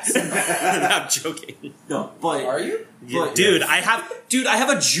so fast. I'm joking. No, but Are you? But- Dude, I have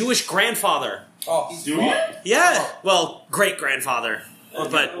a Jewish grandfather. Oh, he's Do you? Yeah. Well, great grandfather.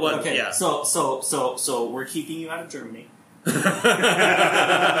 But what? okay. Yeah. So we're keeping you out of Germany.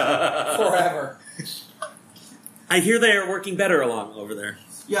 forever. I hear they are working better along over there.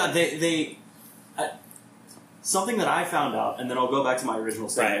 Yeah, they something that I found out, and then I'll go back to my original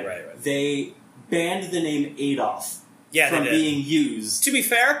statement. Right. They banned the name Adolf Yeah, from they did. being used. To be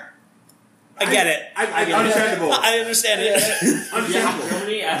fair, I get it. I get it. understandable. I understand it. Understandable.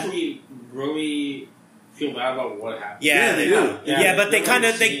 Germany actually really feel bad about what happened. Yeah, they do. Yeah, Yeah, but they they're kind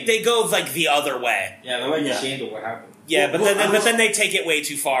of ashamed. they go like the other way. Yeah, they're like Yeah. ashamed of what happened. Yeah, Well, but then they take it way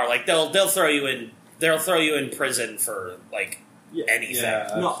too far. Like they'll throw you in in prison for like Yeah. anything.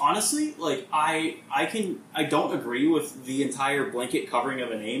 Yeah. No, honestly, like I don't agree with the entire blanket covering of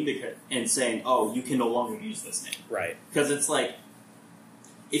a name and saying, "Oh, you can no longer use this name," Right. because it's like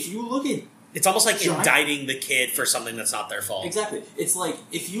if you look at It's almost like Giant- indicting the kid for something that's not their fault. exactly, it's like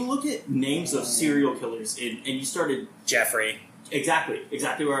if you look at names of serial killers and you started Jeffrey.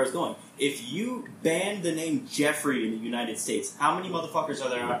 exactly where I was going. If you ban the name Jeffrey in the United States, how many motherfuckers are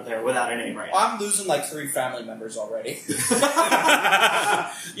there out there without a name right now? I'm losing like 3 family members already.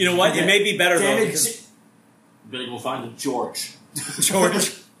 You know what? It may be better Damn though it, because Better go find them. George.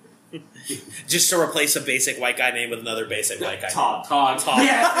 George. Just to replace a basic white guy name with another basic white guy. Todd. Todd. Todd.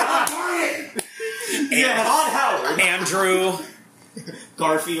 Yeah. Yeah. Todd Howard. Andrew.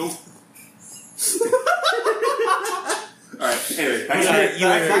 Garfield. Alright,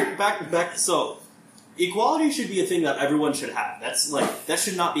 anyway, Back. So, equality should be a thing that everyone should have. That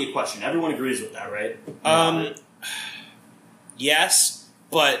should not be a question. Everyone agrees with that, right? Yes,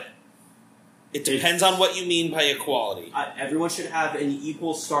 but it depends on what you mean by equality. Everyone should have an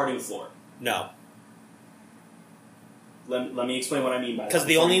equal starting floor. No, Let me explain what I mean by that. because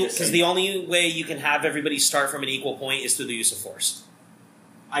before you just say the only way you can have everybody start from an equal point is through the use of force.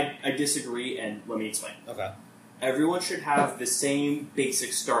 I disagree, and let me explain. Okay. Everyone should have the same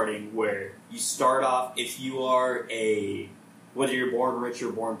basic starting where you start off, if you are whether you're born rich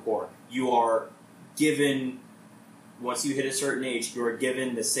or born poor, you are given, once you hit a certain age, you are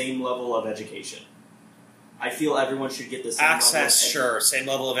given the same level of education. I feel everyone should get the same Access, level of sure, same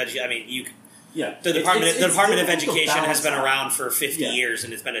level of education. I mean, Yeah. the Department of difficult to Education has balance been out. around for 50 Yeah. years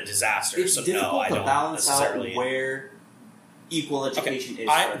and it's been a disaster. It's So no, difficult I to don't balance out necessarily. where equal education is.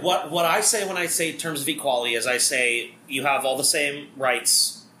 I, what I say when I say terms of equality is I say you have all the same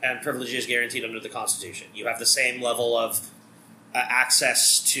rights and privileges guaranteed under the Constitution. You have the same level of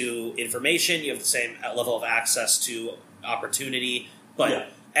access to information. You have the same level of access to opportunity. But Yeah.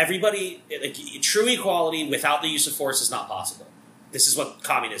 everybody, like, true equality without the use of force is not possible. This is what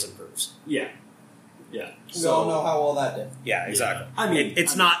communism proves. Yeah. We all know how well that did. Yeah, exactly. I mean,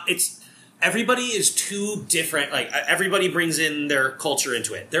 Everybody is too different. Like everybody brings in their culture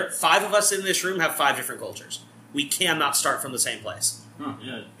into it. 5 of us in this room have 5 different cultures. We cannot start from the same place. Huh,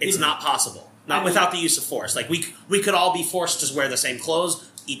 yeah. It's not possible. Not without the use of force. Like we could all be forced to wear the same clothes,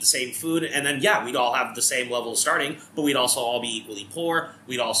 eat the same food, and then we'd all have the same level of starting, but we'd also all be equally poor.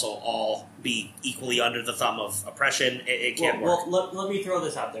 We'd also all be equally under the thumb of oppression. It can't work. Well, let me throw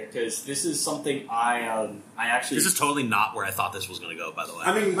this out there because this is something I actually. This is totally not where I thought this was going to go. By the way,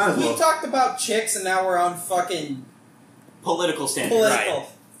 I mean, might as We well. talked about chicks and now we're on fucking political standards. political. Right.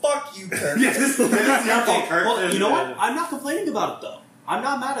 Fuck you, Kirk. Yeah, this is your fault, Kurt. Well, you know what? I'm not complaining about it though. I'm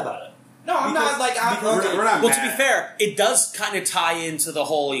not mad about it. No, I'm Because- not like We're not well, mad. to be fair, it does kind of tie into the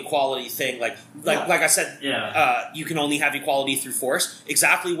whole equality thing. Like I said, you can only have equality through force.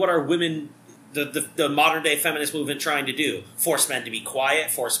 Exactly what are women, the modern day feminist movement trying to do? Force men to be quiet,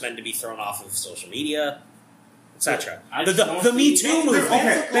 force men to be thrown off of social media. etc. I The don't Me see- Too movement.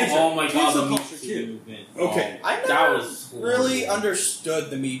 Okay, thanks. Oh my god, the Me Cancel culture, Too too. movement. Okay. Oh, I that never was really horrible. understood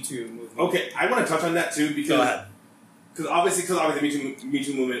the Me Too movement. Okay, I want to touch on that too Go because ahead. obviously the Me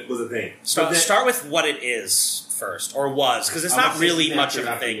Too movement was a thing. Start, start with what it is first, or was, because it's I'm not really assisting much after of a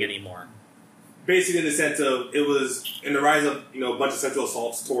after thing you. anymore. Basically, in the sense of it was in the rise of a bunch of sexual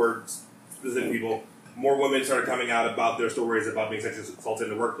assaults towards specific people. More women started coming out about their stories about being sexually assaulted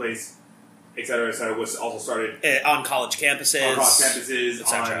in the workplace, et cetera, which also started On college campuses. across campuses,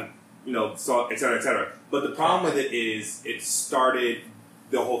 etc. et cetera, et cetera. But the problem with it is it started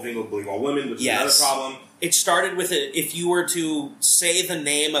the whole thing with Believe All Women, which Yes. is another problem. It started with it. If you were to say the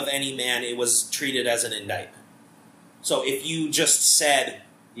name of any man, it was treated as an indictment. So if you just said,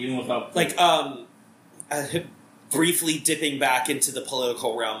 Even without like, briefly dipping back into the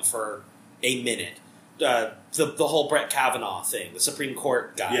political realm for a minute, the whole Brett Kavanaugh thing, the Supreme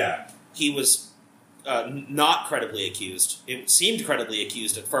Court guy, Yeah. he was not credibly accused. It seemed credibly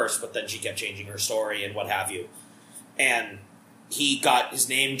accused at first, but then she kept changing her story and what have you. And he got his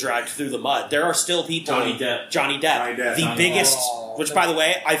name dragged through the mud. There are still people... Johnny Depp. Johnny Depp. Johnny Depp. The Johnny biggest... Depp. Which, by the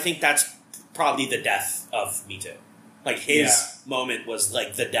way, I think that's probably the death of Me Too. Like, his moment was,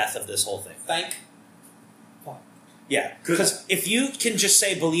 like, the death of this whole thing. Thank. Yeah. Because if you can just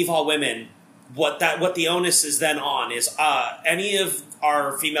say, believe all women, what the onus is then on is any of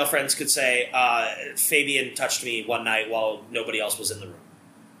our female friends could say, Fabian touched me one night while nobody else was in the room.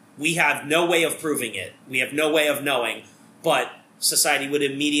 We have no way of proving it. We have no way of knowing, but society would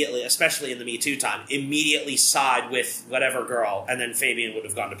immediately, especially in the Me Too time, immediately side with whatever girl, and then Fabian would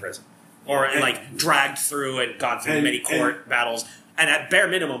have gone to prison. Or, dragged through and gone through many court battles. And at bare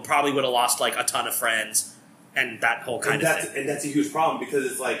minimum, probably would have lost, like, a ton of friends and that whole kind of thing. And that's a huge problem because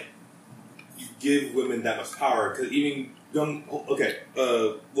it's like you give women that much power because even young. Okay,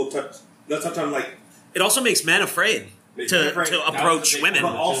 let's touch on like It also makes men afraid to approach big women.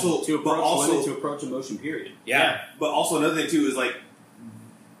 But also, to approach but also, women, to approach emotion, period. Yeah. but also another thing too is like,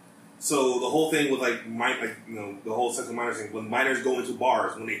 so the whole thing with like the whole sexual minors thing. When minors go into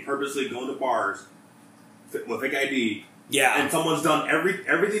bars, when they purposely go into bars with fake ID, Yeah. and someone's done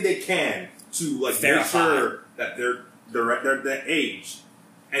everything they can to like Verify. make sure that they're that age,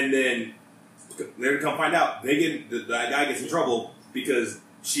 and then they're gonna come find out that guy gets in trouble because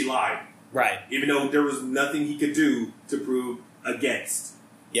she lied, Right. even though there was nothing he could do to prove against.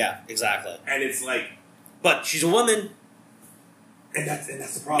 Yeah, exactly. And it's like, But she's a woman. and that's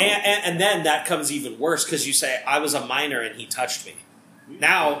the problem. And then that comes even worse because you say, I was a minor and he touched me.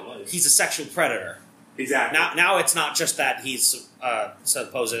 Now, he's a sexual predator. Exactly. Now it's not just that he's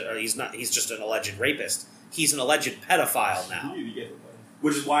supposed, or he's just an alleged rapist. He's an alleged pedophile now.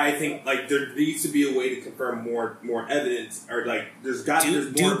 Which is why I think like there needs to be a way to confirm more evidence, or like there's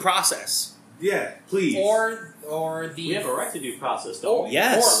Due more process. Yeah, please. Or the We have a right to due process, don't we?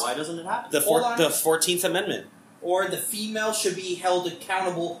 Yes. Or why doesn't it happen? The Hold on. 14th Amendment. or the female should be held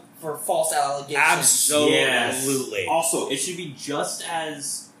accountable for false allegations. Absolutely. Also, It should be just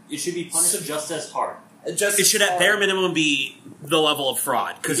as... It should be punished just as hard. Just It should at bare minimum be the level of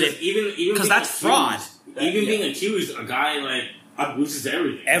fraud. Because even because being that's fraud. Even being accused, a guy like loses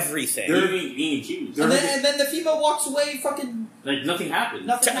everything. Everything. Even being accused, and then the female walks away, fucking like nothing happened.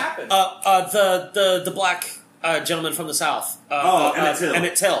 nothing happened. The black gentleman from the South. Emmett Till.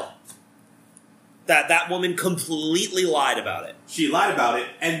 Emmett Till. That woman completely lied about it. she lied about it,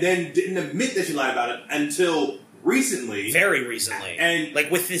 and then didn't admit that she lied about it until recently. Very recently. And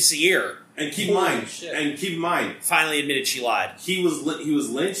like with this year, and keep Holy in shit. mind, finally admitted she lied. he was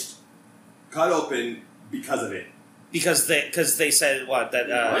lynched, cut open because of it. Because they said what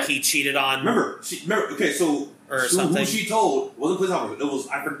he cheated on. Remember, okay, so Or who something. she told wasn't police officer. It was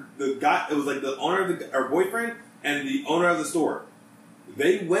the guy. It was like the owner of her boyfriend and the owner of the store.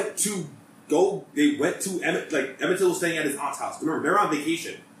 They went to Emmett. Like Emmett Till was staying at his aunt's house. Remember, they were on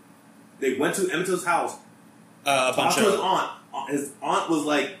vacation. They went to Emmett Till's house. A bunch Talked to his of aunt. His aunt was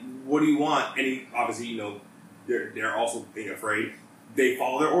like, "What do you want?" And he obviously, they're also being afraid. They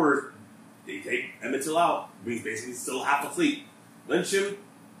follow their orders. They take Emmett Till out. He's basically still half asleep. Lynch him,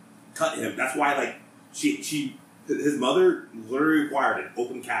 cut him. That's why, like, his mother literally required an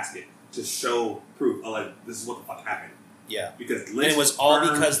open casket to show proof of, like, this is what the fuck happened. yeah. Because And Lynch it was all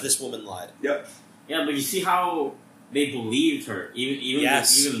burned- because this woman lied. Yep. Yeah, but you see how they believed her, even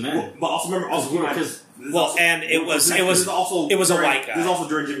Yes. the Well, men. but also remember, Because it was a white guy. This is also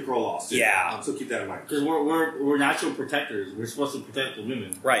during Jim Crow laws, too. Yeah. So keep that in mind. we're natural protectors. We're supposed to protect the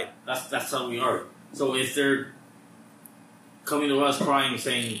women. Right. That's how we are. So if they're coming to us crying,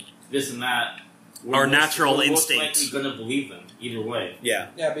 saying this and that, Our natural we're instincts. most likely going to believe them either way. Yeah.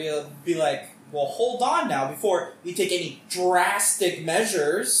 Yeah, be like, well, hold on now before we take any drastic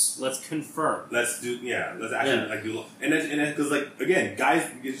measures. Let's confirm. Let's actually do, and because again, guys,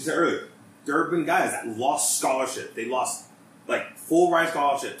 you said earlier, there have been guys that lost scholarship. They lost full ride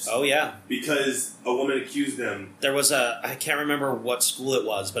scholarships. Oh yeah, because a woman accused them. There was I can't remember what school it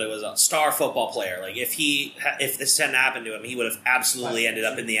was, but it was a star football player. Like if this hadn't happened to him, he would have absolutely ended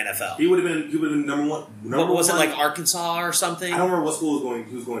up in the NFL. He would have been number one. What was it, like Arkansas or something? I don't remember what school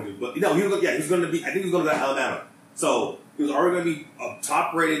he was going to, but no, he was going to be. I think he was going to Alabama. So he was already going to be a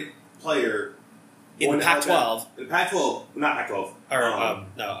top rated player in Pac-12. In Pac-12, not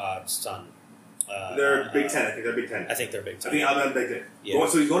Pac-12. Son. They're Big Ten. I think they're Big Ten. I think they're Big Ten. I think Alabama's Big Ten. Yeah.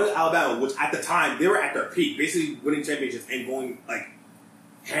 So he's going to Alabama, which at the time they were at their peak, basically winning championships and going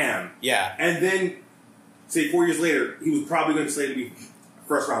ham. Yeah. And then, say 4 years later, he was probably going to say to be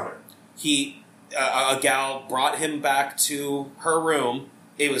first rounder. A gal brought him back to her room.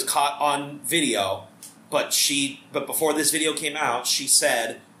 It was caught on video, but before this video came out, she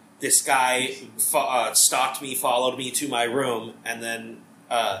said this guy stalked me, followed me to my room, and then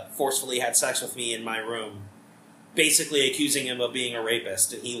forcefully had sex with me in my room, basically accusing him of being a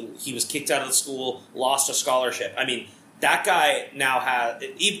rapist. And he was kicked out of the school, lost a scholarship. I mean, that guy now has,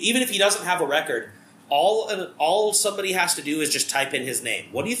 even if he doesn't have a record, all somebody has to do is just type in his name.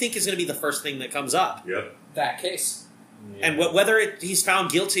 What do you think is going to be the first thing that comes up? Yep. That case. Yeah. And whether he's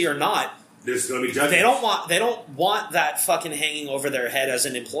found guilty or not, there's going to be judgment. They don't want that fucking hanging over their head as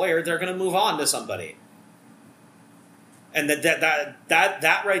an employer. They're going to move on to somebody. And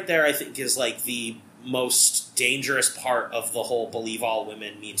that right there, I think, is the most dangerous part of the whole believe all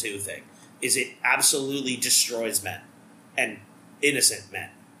women Me Too thing. Is it absolutely destroys men and innocent men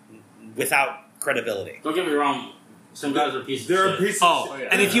without credibility. Don't get me wrong. Some guys are pieces. They're of shit. pieces. Oh,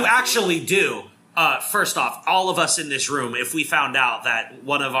 and if you actually do, first off, all of us in this room, if we found out that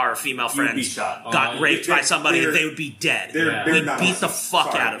one of our female friends got raped by somebody, they would be dead. We'd beat the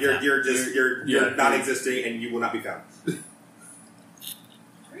fuck out of them. You're non-existing, and you will not be found.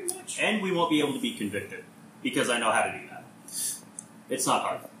 Pretty much. And we won't be able to be convicted because I know how to do that. It's not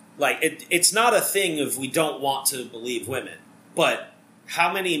hard. It's not a thing of we don't want to believe women, but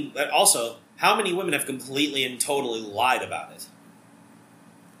how many women have completely and totally lied about it?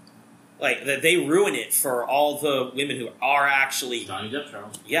 That they ruin it for all the women who are actually Johnny Depp trial.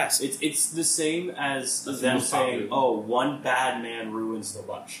 Yes, it's the same as That's them most saying, popular. "Oh, one bad man ruins the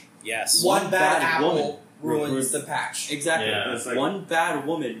bunch." yes. One bad bad apple woman ruins the patch. Exactly. Yeah. It's One bad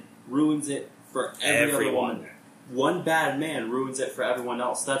woman ruins it for every other Everyone. woman. One bad man ruins it for everyone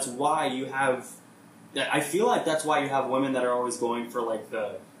else. That's why you have. I feel like that's why you have women that are always going for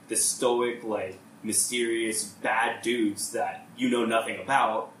the stoic, mysterious bad dudes that you know nothing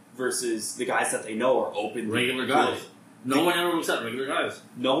about, versus the guys that they know are open, Regular guys. No one ever looks at regular guys.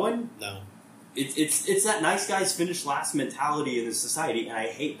 No one. No. It's that nice guys finish last mentality in this society, and I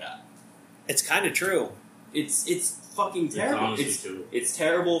hate that. It's kind of true. It's fucking terrible. honestly true. It's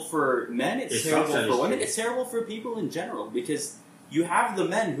terrible for men. It's It terrible sucks that for it's women. true. It's terrible for people in general because you have the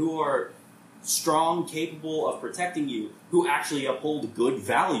men who are strong, capable of protecting you, who actually uphold good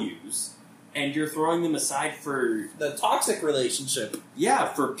values, and you're throwing them aside for The toxic relationship.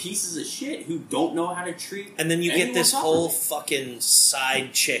 for pieces of shit who don't know how to treat. And then you get anyone this properly. whole fucking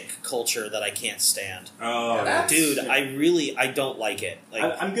side chick culture that I can't stand. Oh, That's- Dude, I don't like it.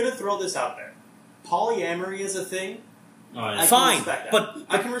 I'm gonna throw this out there. Polyamory is a thing. Oh, I yeah. can Fine, respect that. but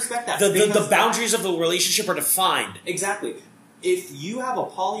I can respect that. the because boundaries of the relationship are defined. Exactly. If you have a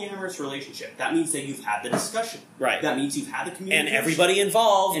polyamorous relationship, that means that you've had the discussion. Right. That means you've had the communication. And everybody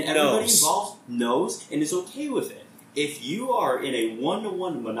involved And everybody knows. involved knows and is okay with it. If you are in a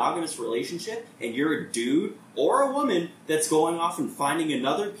one-to-one monogamous relationship and you're a dude or a woman that's going off and finding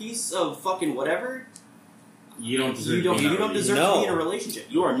another piece of fucking whatever, You don't deserve you don't to be in that deserve No. to be in a relationship.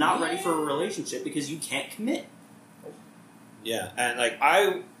 You are not ready for a relationship because you can't commit. Yeah, and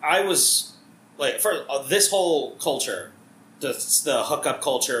I was for this whole culture, the hookup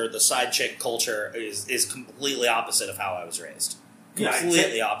culture, the side chick culture is completely opposite of how I was raised. Yeah,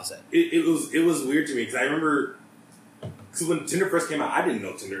 Completely opposite. It was weird to me because I remember when Tinder first came out, I didn't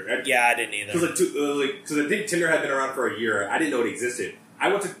know Tinder. Yeah, I didn't either. Because I think Tinder had been around for a year. I didn't know it existed. I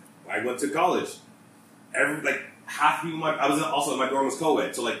went to college. Half people. I was also my dorm was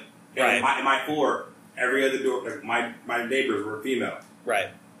co-ed, so Right. in my floor, every other door, my neighbors were female. Right.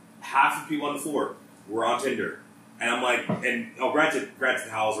 Half the people on the floor were on Tinder, and I'm like, granted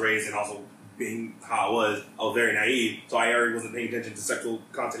how I was raised, and also being how I was very naive, so I already wasn't paying attention to sexual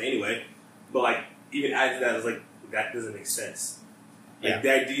content anyway. But even added to that, I was like, that doesn't make sense. Yeah.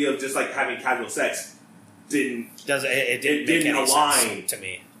 The idea of just having casual sex didn't. It It didn't didn't make any align. sense to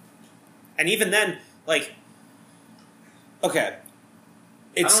me. And even then, like, okay,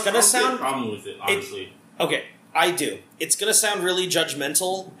 it's I gonna don't see a sound problem with it, honestly. okay. I do. It's gonna sound really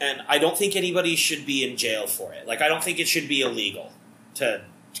judgmental, and I don't think anybody should be in jail for it. Like, I don't think it should be illegal to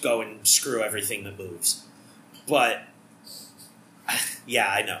go and screw everything that moves. But yeah,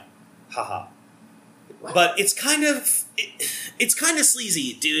 I know, haha. But it's kind of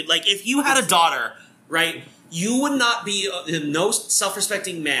sleazy, dude. Like, if you had a daughter, right, you would not be no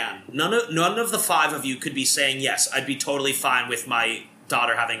self-respecting man. None of the five of you could be saying, yes, I'd be totally fine with my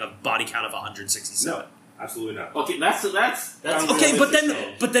daughter having a body count of 167. No, absolutely not. Okay, that's Okay, but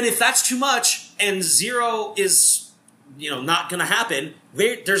then if that's too much and 0 is not going to happen,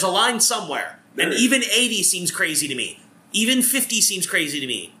 there's a line somewhere. And even 80 seems crazy to me. Even 50 seems crazy to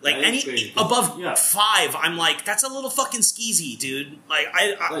me. Like, any above 5, I'm like, that's a little fucking skeezy, dude. Like,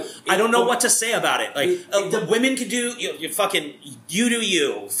 I don't know what to say about it. Like, women can do you fucking you do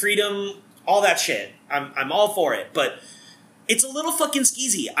you, freedom, all that shit. I'm all for it, but it's a little fucking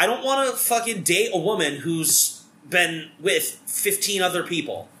skeezy. I don't want to fucking date a woman who's been with 15 other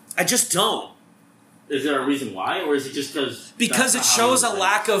people. I just don't. Is there a reason why, or is it just because it shows a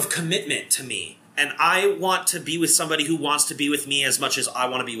lack of commitment to me? And I want to be with somebody who wants to be with me as much as I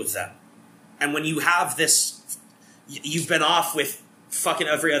want to be with them. And when you have this, you've been off with fucking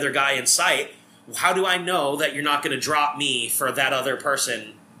every other guy in sight, how do I know that you're not going to drop me for that other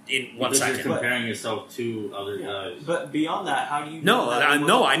person in 1 second? You're comparing yourself to other guys. But beyond that, how do you...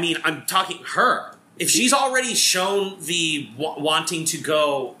 I mean, I'm talking her. If she's already shown the wanting to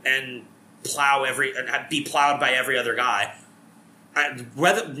go and be plowed by every other guy...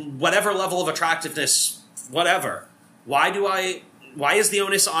 whatever level of attractiveness, whatever. Why is the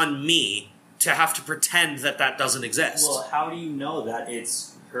onus on me to have to pretend that doesn't exist? Well, how do you know that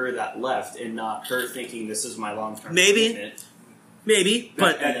it's her that left and not her thinking this is my long-term commitment? Maybe,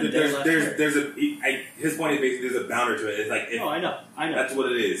 but his point is basically there's a boundary to it. It's like I know. That's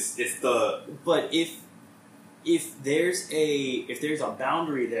what it is. It's the but if there's a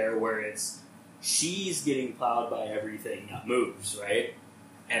boundary there where it's she's getting plowed by everything that moves, right?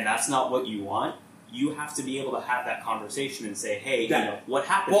 And that's not what you want. You have to be able to have that conversation and say, hey, what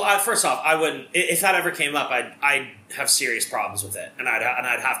happened? Well, first off, I wouldn't. If that ever came up, I'd have serious problems with it, and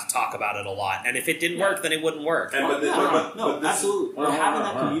I'd have to talk about it a lot. And if it didn't work, then it wouldn't work. No, absolutely. But having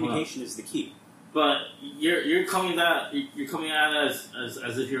that communication is the key. But you're coming at it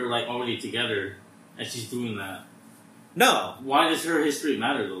as if you're like already together, and she's doing that. No. Why does her history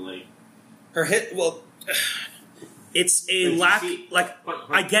matter though? Like. Her it's a lack.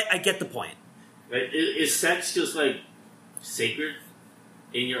 I get the point. Like, is sex just like sacred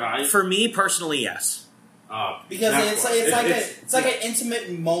in your eyes? For me personally, yes. Because it's like an intimate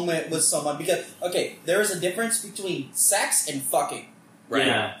moment with someone. Because there is a difference between sex and fucking.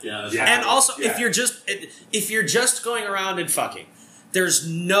 Right. Yeah. And also, if you're just going around and fucking, there's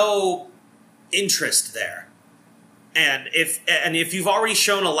no interest there. And if you've already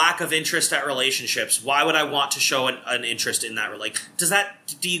shown a lack of interest at relationships, why would I want to show an interest in that? Like,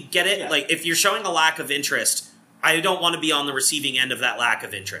 do you get it? Yeah. Like, if you're showing a lack of interest, I don't want to be on the receiving end of that lack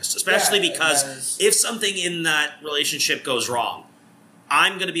of interest, especially because if something in that relationship goes wrong,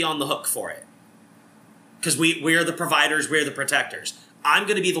 I'm going to be on the hook for it. Because we're the providers, we're the protectors. I'm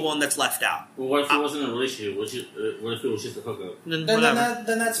going to be the one that's left out. Well, what if it wasn't a relationship? What if it was just a hookup? Then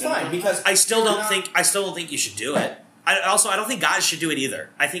that's fine, because I still don't think you should do it. I don't think guys should do it either.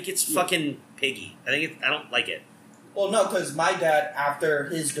 I think it's fucking piggy. I don't like it. Well, no, because my dad, after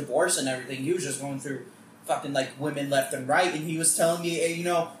his divorce and everything, he was just going through fucking like women left and right, and he was telling me, hey,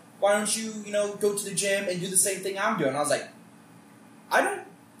 why don't you go to the gym and do the same thing I'm doing? I was like, I don't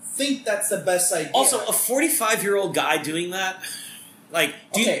think that's the best idea. Also, a 45-year-old guy doing that, like,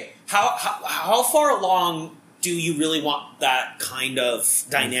 how far along do you really want that kind of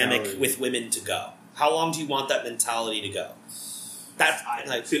dynamic with women to go? How long do you want that mentality to go?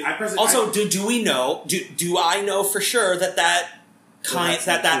 Do we know? Do I know for sure that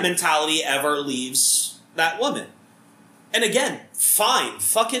mentality ever leaves that woman? And again, fine,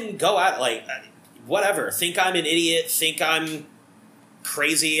 fucking go at it, like whatever. Think I'm an idiot. Think I'm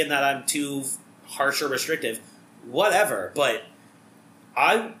crazy and that I'm too harsh or restrictive. Whatever, but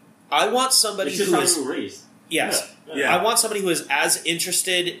I want somebody who is raised. Yes. Yeah. I want somebody who is as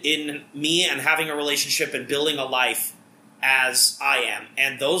interested in me and having a relationship and building a life as I am.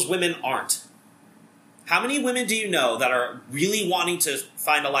 And those women aren't. How many women do you know that are really wanting to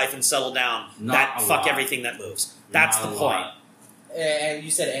find a life and settle down fuck everything that moves? That's the point. And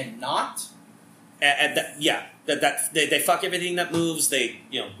you said, and not? They fuck everything that moves. They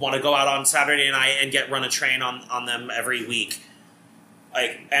want to go out on Saturday night and run a train on them every week.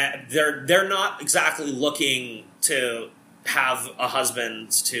 Like, they're not exactly looking to have a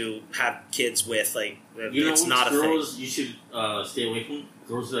husband to have kids with. Like, You know it's which not a thing. girls you should stay away from?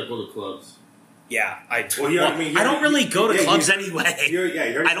 Girls that go to clubs. Yeah, I Well, don't really go to yeah, clubs anyway.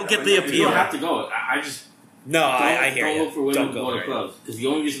 I don't get the You appeal. don't have to go. I just No, I hear don't you. look for women Don't to go go to there. clubs because the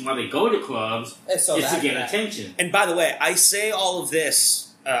only reason why they go to clubs And so is to that- get attention. And by the way, I say all of this.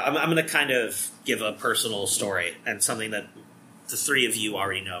 I'm going to kind of give a personal story and something that the three of you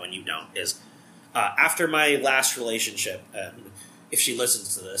already know and you don't. Is after my last relationship, if she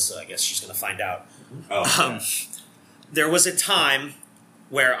listens to this, I guess she's going to find out. There was a time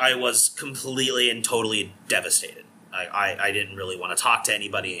where I was completely and totally devastated. I didn't really want to talk to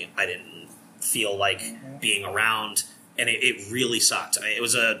anybody. I didn't feel like being around, and it really sucked. It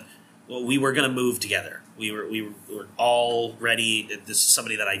was we were going to move together. We were all ready. This is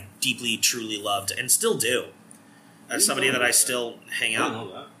somebody that I deeply, truly loved, and still do. Somebody that I still hang I don't out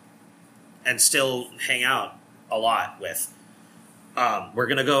know that. and still hang out a lot with. We're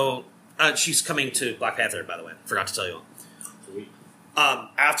gonna go. She's coming to Black Panther, by the way. Forgot to tell you all. Sweet.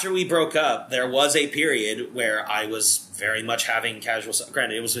 After we broke up, there was a period where I was very much having casual sex.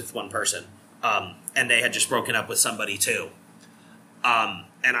 Granted, it was with one person, and they had just broken up with somebody too.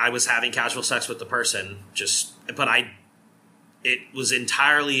 And I was having casual sex with the person, it was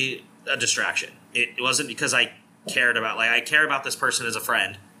entirely a distraction. It wasn't because I cared about, I care about this person as a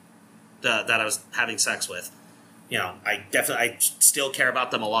friend that I was having sex with. You know, I still care about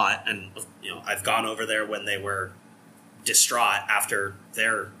them a lot, and you know, I've gone over there when they were distraught after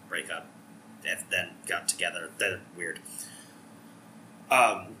their breakup, and then got together. They're weird.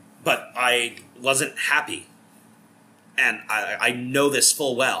 But I wasn't happy, and I know this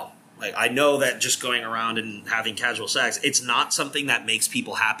full well. Like, I know that just going around and having casual sex, it's not something that makes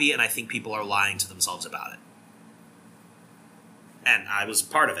people happy, and I think people are lying to themselves about it. And I was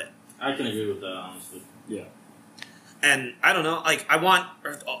part of it. I can agree with that, honestly. Yeah. And I don't know,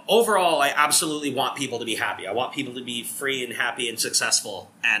 overall, I absolutely want people to be happy. I want people to be free and happy and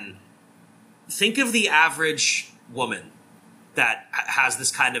successful. And think of the average woman that has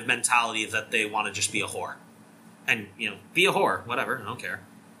this kind of mentality that they want to just be a whore. And, you know, be a whore, whatever, I don't care.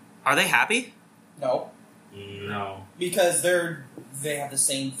 Are they happy? No, No. because they have the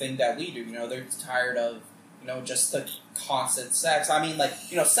same thing that we do. You know, they're tired of, you know, just the constant sex. I mean, like,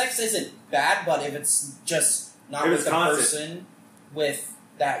 you know, sex isn't bad, but if it's just not It with was the constant. person with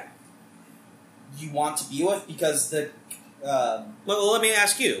that you want to be with, because the Well, let me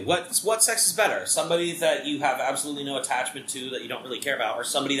ask you, what sex is better? Somebody that you have absolutely no attachment to, that you don't really care about, or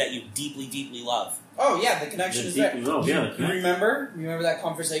somebody that you deeply, deeply love? oh yeah, the connection is there. Deeply love, yeah. You remember that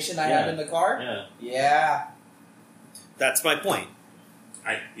conversation I had in the car? Yeah. Yeah. That's my point.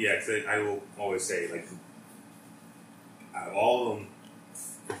 Cause I will always say, like, out of all of them,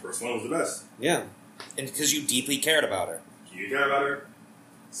 the first one was the best. Yeah. And because you deeply cared about her. You care about her.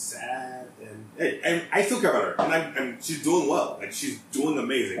 Sad and I still care about her, and she's doing well. Like, she's doing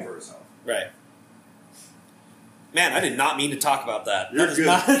amazing for herself. Right. Man, I did not mean to talk about that. You're That is good.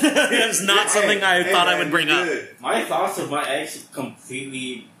 not, that is not something I thought I would bring up. My thoughts of my ex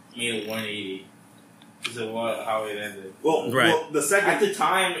completely made a 180 because of how it ended. Well, Right. well, the second At the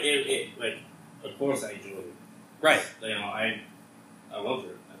time, it like, of course I enjoyed it. Right. You know, I loved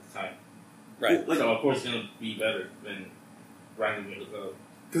her at the time. Right. Like, So of course it's gonna be better than randomly with love.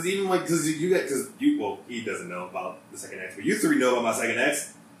 because even like because he doesn't know about the second ex, but you three know about my second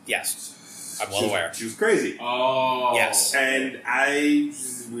ex. Yes. I'm well She was- aware. She was crazy, Oh. Yes. and I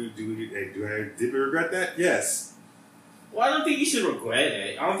do I deeply regret that? Yes. Well, I don't think you should regret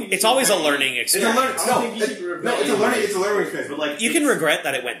it. I don't think you It's should always a regret it. learning It's a experience. learning. I don't think you should regret It's a learning experience. But like, You can regret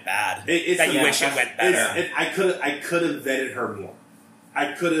that it went bad. It's that you the- wish it went better. I could have vetted her more.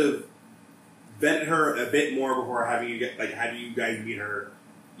 I could have vetted her a bit more before having you guys meet her.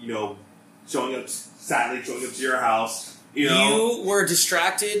 You know, showing up to your house. You know, You were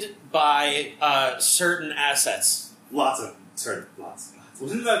distracted by certain assets. lots.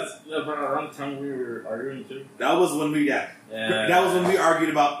 Wasn't that around the time we were arguing too? That was when we Yeah. That was when we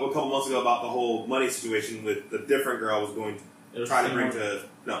argued about a couple months ago about the whole money situation with the different girl I was going to It was try to bring similar- to.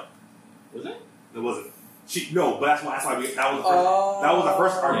 No, Was it? it wasn't. But that's why that was the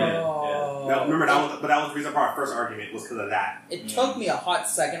first argument. Oh. That was the reason for our first argument was because of that. It took me a hot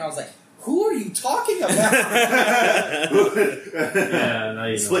second. I was like, "Who are you talking about?" Yeah, now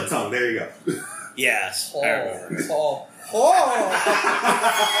you know. Split tongue. There you go. Yes. I remember. oh.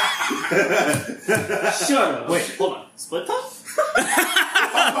 Shut up. Wait, hold on. Split tongue? We'll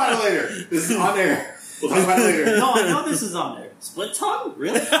talk about it later. This is on air. We'll talk about it later. No, I know this is on there. Split tongue?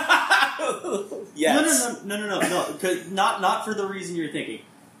 Really? Yes. No. 'Cause not for the reason you're thinking.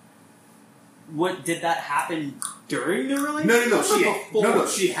 What did that happen during the relationship? No.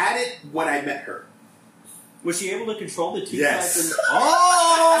 She had it when I met her. Was she able to control the two Yes. sides?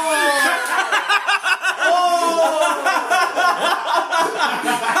 Oh!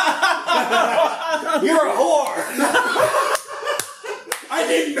 You're a whore. I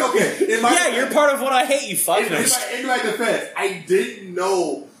didn't know. Okay, You're part of what I hate, you fuck. In my defense, I didn't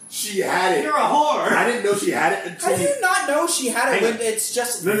know she had it. You're a whore. I didn't know she had it How until. do you not know she had it when it's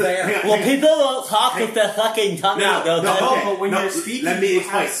just there? hang on. Well, people don't talk with their fucking tongue out, don't no, they? okay. But when No, you're speaking, let me you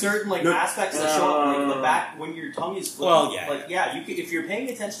explain. have certain aspects that show up, like the back when your tongue is flipping. Well, yeah. You can, if you're paying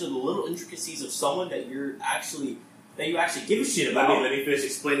attention to the little intricacies of someone that you actually give a shit Let about. me finish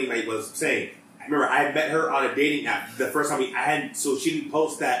explaining what I was saying. I remember I had met her on a dating app. The first time so she didn't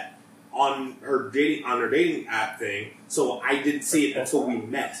post that on her dating app thing. So I didn't see it until we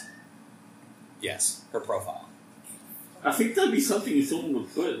met. Yes, her profile. I think that'd be something someone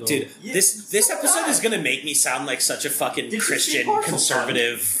would put. Though. Dude, Yeah, this episode is gonna make me sound like such a fucking Did you see Christian, Partial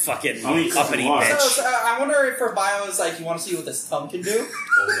conservative, fucking I mean, uppity come on. So, bitch. I wonder if her bio is like, you want to see what this tongue can do?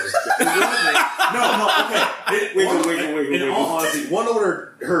 Okay. Wait. In all honesty, one of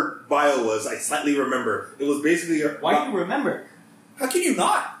her bio was, I slightly remember. It was basically her. Why do you remember? How can you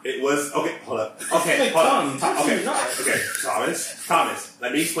not? It was okay. Hold up. Okay, hold up. Okay, Thomas.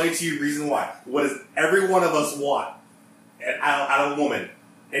 Let me explain to you the reason why. What does every one of us want out of a woman?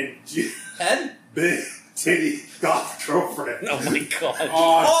 And Head? big titty goth girlfriend. Oh my god.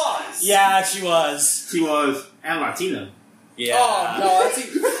 Pause! Yeah, she was. She was and Latina. Yeah. Oh, no, that's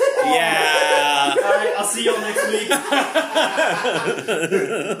even... Yeah. Alright, I'll see y'all next week.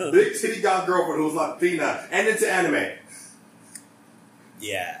 Big titty goth girlfriend who was Latina and into anime.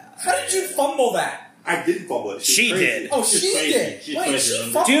 Yeah. How did you fumble that? I didn't fumble it. She's She crazy. did. Oh, She's she crazy. did. She's Wait, crazy. she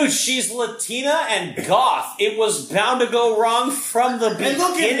fumbled. Dude, she's Latina and goth. It was bound to go wrong from the And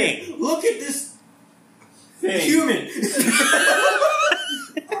beginning. look at this Hey. human.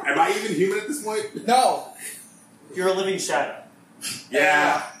 Am I even human at this point? No. You're a living shadow.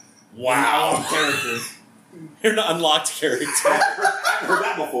 Yeah. Wow. Character. You're an unlocked character. I haven't heard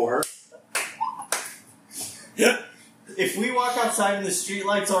that before. If we walk outside and the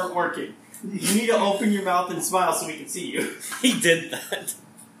streetlights aren't working, you need to open your mouth and smile so we can see you. He did that.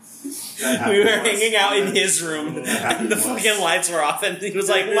 That We were happened once. hanging out in his room, That and happened the once. fucking lights were off, and he was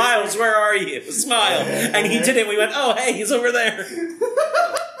like, "Miles, where are you? Smile." And he did it. We went, "Oh, hey, he's over there."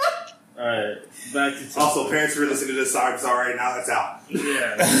 Alright, back to Also, parents who are listening to this, I'm sorry, now that's out.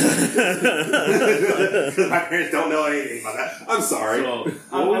 Yeah. My parents don't know anything about that. I'm sorry. So,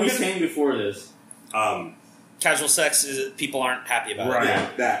 what were we saying before this? Casual sex is people aren't happy about Right.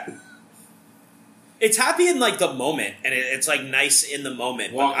 it. That. It's happy in like the moment, and it's like nice in the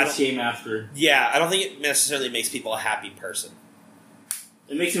moment. Walk But I the don't, shame after. yeah, I don't think it necessarily makes people a happy person.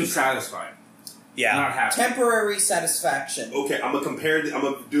 It makes him satisfied. Yeah, Not happy. Temporary satisfaction. Okay, I'm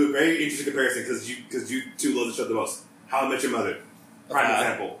gonna do a very interesting comparison because you two love the show the most. How I Met Your Mother, prime Okay.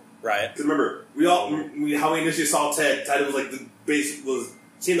 example. right. Because remember, how we initially saw Ted. Ted was like the basic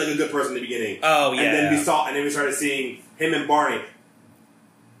seemed like a good person in the beginning. Oh yeah, And then we started seeing him and Barney,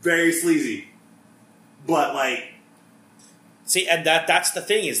 very sleazy, but like see, and that's the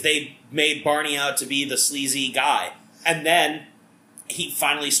thing is they made Barney out to be the sleazy guy, and then he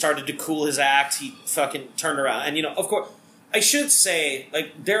finally started to cool his act. He fucking turned around, and of course, I should say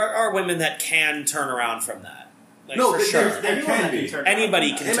like there are women that can turn around from that. Like, No, for there- sure. there Anyone can that be. turn Anybody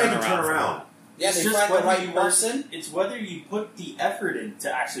around can from turn anybody around. can turn from around. that. Yeah, It's they just find the whether right you want- person. It's whether you put the effort in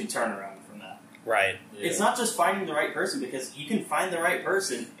to actually turn around from that. Right. It's not just finding the right person, because you can find the right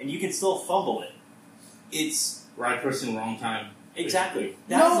person and you can still fumble it. It's Right person, wrong time. exactly.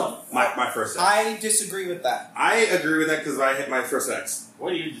 No. my first ex. I disagree with that. I agree with that because I hit my first ex. What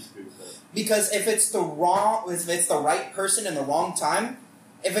do you disagree with that? Because if it's the right person in the wrong time,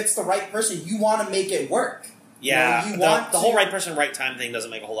 if it's the right person, you want to make it work. Yeah, You want the whole to- right person, right time thing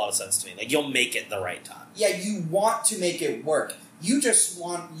doesn't make a whole lot of sense to me. Like you'll make it the right time. Yeah, you want to make it work. You just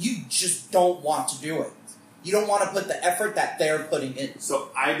don't want to do it. You don't want to put the effort that they're putting in. So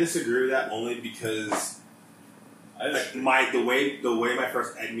I disagree with that only because like the way my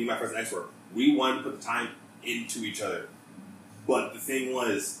first ex were, we wanted to put the time into each other. But the thing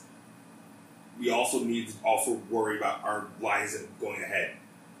was, we also need to also worry about our lives and going ahead.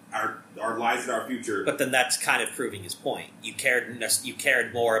 Our lives and our future. But then that's kind of proving his point. You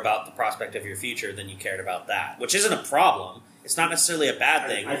cared more about the prospect of your future than you cared about that, which isn't a problem. it's not necessarily a bad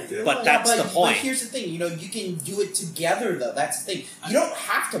thing, I feel but like- that's the But point. here's the thing, you can do it together though. That's the thing. You don't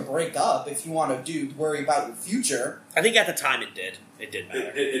have to break up if you want to worry about your future. I think at the time it did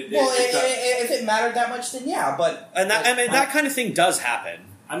matter. If it mattered that much, then yeah. But And that kind of thing does happen.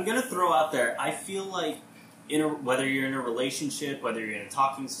 I'm gonna throw out there. I feel like whether you're in a relationship, whether you're in a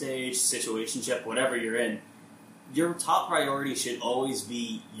talking stage, situationship, whatever you're in, your top priority should always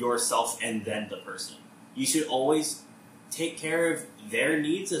be yourself and then the person. You should always take care of their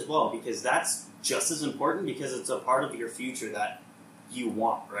needs as well, because that's just as important, because it's a part of your future that you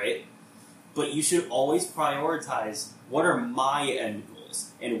want, right? But you should always prioritize what are my end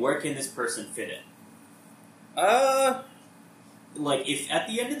goals and where can this person fit in. Like, if at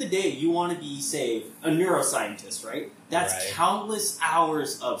the end of the day you want to be, say, a neuroscientist, right? That's Right. countless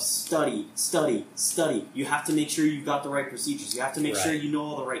hours of study. You have to make sure you've got the right procedures. You have to make sure Right. you know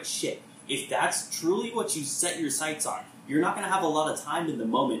all the right shit. If that's truly what you set your sights on, you're not going to have a lot of time in the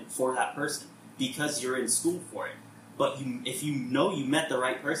moment for that person because you're in school for it. But if you know you met the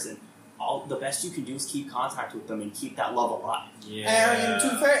right person, all the best you can do is keep contact with them and keep that love alive. and to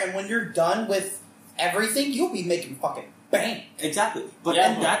be fair, and when you're done with everything, you'll be making fucking bank. Exactly, but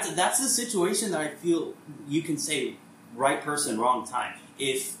Yeah. and that's the situation that I feel you can say right person, wrong time.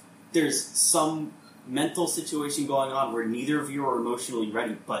 If there's some mental situation going on where neither of you are emotionally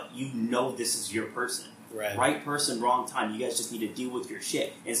ready, but you know this is your person, right person, wrong time. You guys just need to deal with your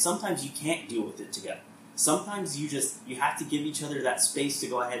shit, and sometimes you can't deal with it together. Sometimes you have to give each other that space to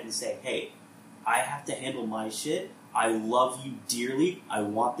go ahead and say, "Hey, I have to handle my shit. I love you dearly. I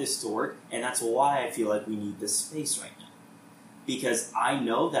want this to work, and that's why I feel like we need this space right now." Because I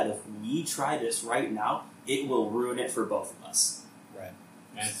know that if we try this right now, it will ruin it for both of us. Right.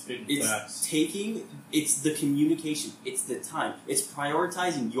 And speaking facts. It's the communication, it's the time, it's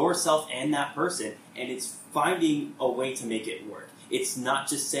prioritizing yourself and that person, and it's finding a way to make it work. It's not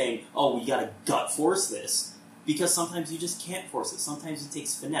just saying, "Oh, we gotta gut force this," because sometimes you just can't force it. Sometimes it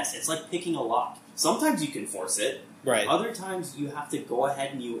takes finesse. It's like picking a lock. Sometimes you can force it. Right. Other times you have to go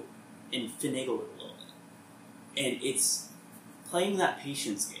ahead and finagle it a little bit. And it's playing that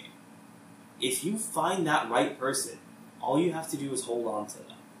patience game. If you find that right person, all you have to do is hold on to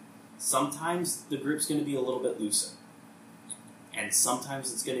them. Sometimes the group's going to be a little bit looser. And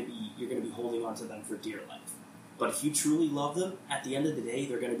sometimes you're going to be holding on to them for dear life. But if you truly love them, at the end of the day,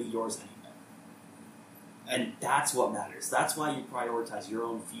 they're going to be yours anyway. And that's what matters. That's why you prioritize your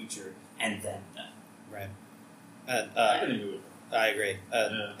own future and then them. Right. I can agree with that. I agree.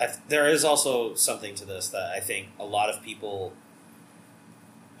 Yeah. There is also something to this that I think a lot of people.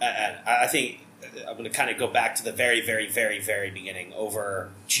 I think I'm going to kind of go back to the very, very, very, very beginning. Over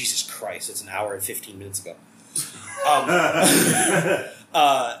Jesus Christ, it's an hour and 15 minutes ago.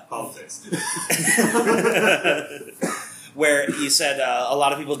 Politics. Where you said a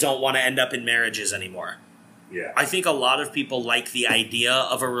lot of people don't want to end up in marriages anymore. Yeah. I think a lot of people like the idea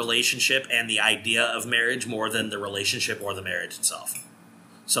of a relationship and the idea of marriage more than the relationship or the marriage itself.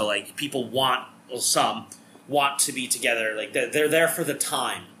 So, like, people some want to be together. Like, they're there for the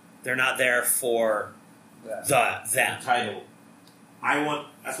time. They're not there for them. Title.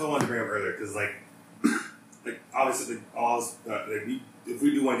 That's what I wanted to bring up earlier, because, like obviously, if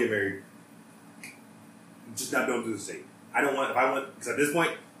we do want to get married, just not doing it through the state. Because at this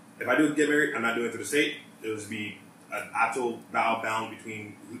point, if I do get married, I'm not doing it through the state. It would just be an actual vow bound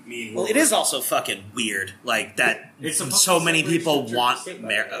between me and Well, it is also fucking weird, like that. So many people want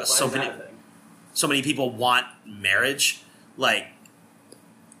so many people want marriage. Like,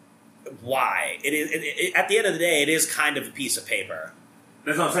 why? It is at the end of the day, it is kind of a piece of paper.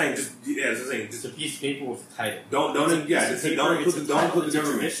 That's what I'm saying. Just It's a piece of paper with a title. don't include the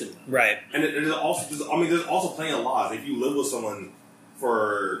government. Right. And there's also plenty of laws. If you live with someone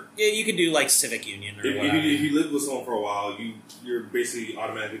for Yeah, you could do like civic union or whatever. if you live with someone for a while, you're basically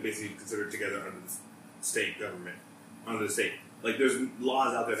automatically considered together under the state government, under the state. Like, there's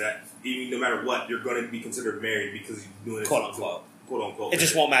laws out there that even no matter what, you're going to be considered married because you're doing it Quote unquote. Quote unquote. It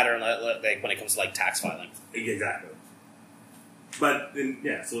just won't matter like when it comes to like tax filing. Exactly. But then,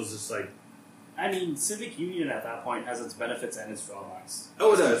 yeah, so it's just like, I mean, civic union at that point has its benefits and its drawbacks.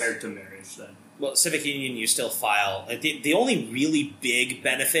 Oh, it does. Compared to marriage, then. Well, civic union, you still file. Like, the only really big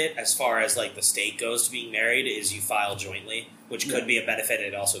benefit as far as like the state goes to being married is you file jointly, which could be a benefit.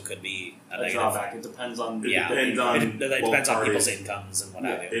 It also could be a negative. Drawback. It depends on. Yeah, depends on it depends both on people's parties. incomes and what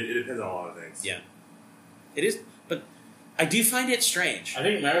have you. it depends on a lot of things. Yeah, it is. But I do find it strange. I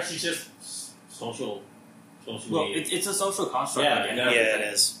think marriage is just social Well, media. it's a social construct. Yeah, like any yeah, other Yeah, thing.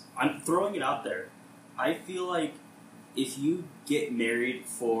 it is. I'm throwing it out there. I feel like if you get married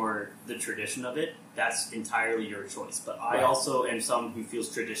for the tradition of it, that's entirely your choice. But I also am someone who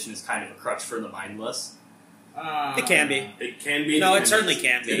feels tradition is kind of a crutch for the mindless. It can be. It can be. No, it certainly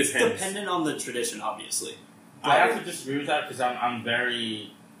can be. It It's depends. dependent on the tradition, obviously. I have to disagree with that because I'm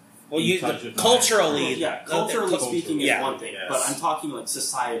very Well, in you touch with culturally, Yeah, culturally the- speaking is yeah, one thing, yes. but I'm talking like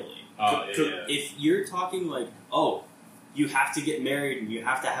societally. Yeah. If you're talking like, oh, you have to get married and you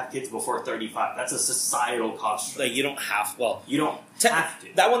have to have kids before 35, that's a societal construct. like you don't have. Well, You don't te- have to.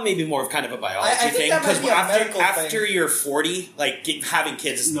 that one may be more of kind of a biology I think thing that might because be a medical after thing. you're 40, like having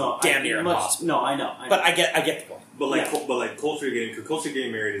kids is No, damn I- near much- impossible. No, I know. But I get the point. But like, Yeah. culture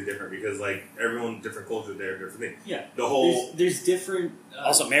getting married is different because like everyone, different cultures, they're different things. Yeah. The whole There's different.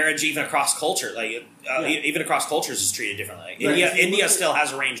 Also, marriage even across culture, like Yeah. even across cultures, is treated differently. Right, if you India look at- still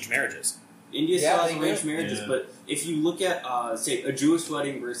has arranged marriages. India Yeah, still has they arranged do. marriages, Yeah. but if you look at, say, a Jewish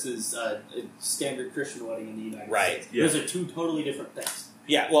wedding versus a standard Christian wedding in the United Right. States, Yeah. those are two totally different things.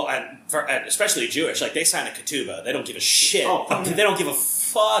 Yeah, well, and especially Jewish, like they sign a ketubah. They don't give a shit. Oh, yeah. They don't give a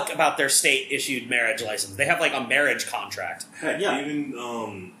fuck about their state issued marriage license. They have like a marriage contract. heck, Yeah. even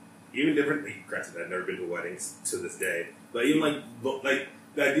different. Granted, I've never been to weddings to this day, but even like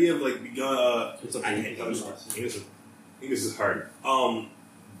the idea of like It's a I hate English is hard.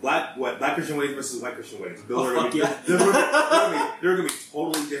 Black Christian weddings versus white Christian weddings. Those are fuck yeah. they're gonna be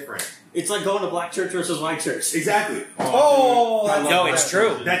totally different. It's like going to black church versus white church. Exactly. Oh, I that's love No, that. it's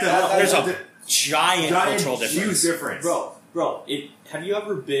true. That's There's a a giant cultural huge difference. difference. Bro, have you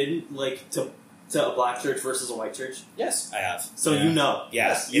ever been like to a black church versus a white church? Yes. I have. So Yeah. you know.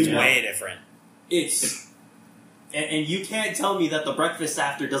 Yes, You it's know. way different. It's and you can't tell me that the breakfast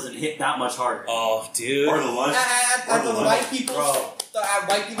after doesn't hit that much harder. Oh, dude. Or the lunch. At the white people, Bro. at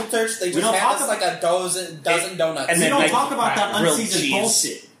white people church, they We just don't hand talk us like a dozen donuts. and we then don't like talk about that grilled unseasoned cheese.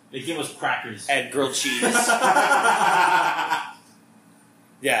 bullshit. They give us crackers. And grilled cheese.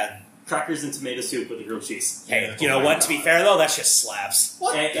 Yeah. Crackers and tomato soup with the grilled cheese. Hey, you know what? To be fair though, that shit slaps.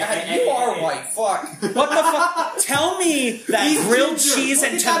 What? Eh, eh, You eh, are eh, white. Fuck. What the fuck? Tell me that He's grilled ginger. cheese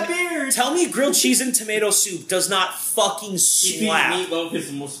Look and at that beard. tell me grilled cheese and tomato soup does not fucking slap. Meatloaf is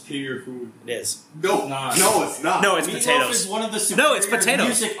the most superior food. It is. No, Nah. no, it's not. No, it's Meatloaf potatoes. is one of the No, superior it's potatoes.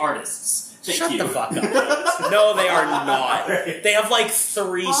 music artists. Thank Shut you. the fuck up. No, they are not. They have like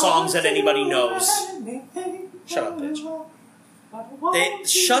 3 songs that anybody knows. Shut up, bitch. They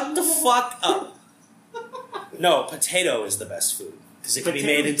shut the fuck up. No, potato is the best food because it can be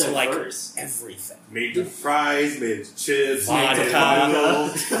made Potato's into like diverse. everything. Made into fries, made into chips, Vodka. made into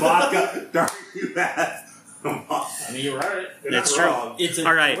noodles, vodka. Dark you bad. I mean, you're right. You're That's not true. wrong. It's a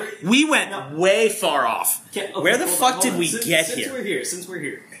All right, great- we went No. way far off. Okay, Where the hold fuck on, did hold we on. get since here? Since we're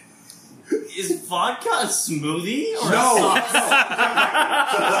here, is vodka a smoothie or No. a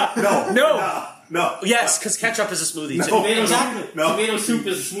sauce? No. Yes, because ketchup is a smoothie No. too. Tomato Exactly. soup. No. Tomato soup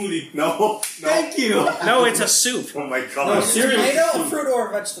is a smoothie. No. Thank you. No, it's a soup. Oh my No, god. is it cereal. tomato, a fruit, or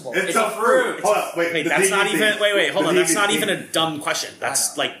a vegetable? It's It's a a fruit. fruit. Hold up. Wait. Wait, the that's thing not is even. thing. Wait, hold The on. thing That's is not thing. even a dumb question.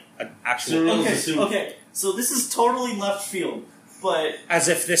 That's like an actual. Cereal. Okay, Soup. okay. So this is totally left field, but As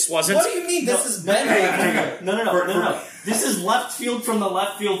if this wasn't. What do you mean? This is Ben. no. This is left field from the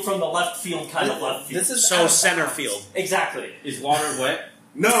left field from the left field kind of left field. This is So center field. Exactly. Is water wet?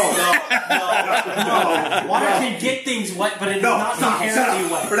 No. No. Water can get things wet, but it is No. not Stop. inherently Shut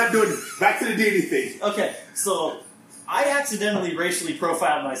up. wet. We're not doing this. Back to the deity thing. Okay, so I accidentally racially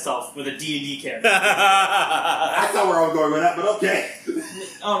profiled myself with a D&D character. That's not where I was going with that, but okay.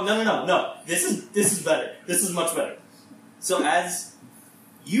 Oh no! This is better. This is much better. So as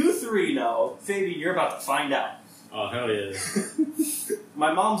you 3 know, Fabian, you're about to find out. Oh, hell yeah.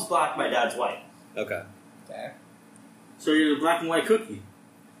 My mom's black, my dad's white. Okay. Okay. So you're the black and white cookie.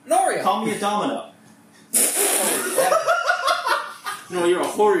 Norio. Call me a domino. No, you're a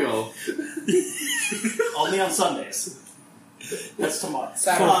Oreo. Only on Sundays. That's tomorrow.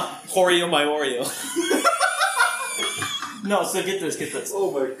 Saturday. Oreo, my Oreo. No, so get this.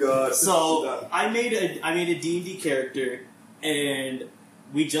 Oh my god. So I made a D&D character, and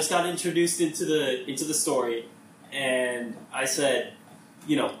we just got introduced into the story, and I said,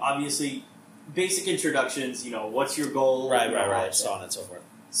 you know, obviously, basic introductions. You know, what's your goal? Right, you know, all right. that So on and so forth.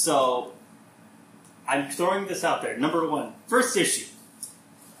 So I'm throwing this out there. Number 1, first issue.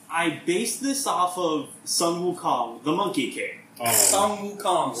 I based this off of Sun Wukong, the Monkey King. Oh. Sun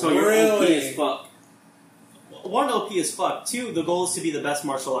Wukong. So you're OP really? as fuck. 1, OP as fuck. 2, the goal is to be the best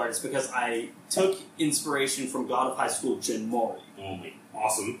martial artist because I took inspiration from God of High School, Jin Mori. Oh my.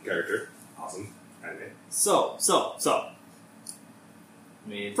 Awesome character. Awesome. Anime. So.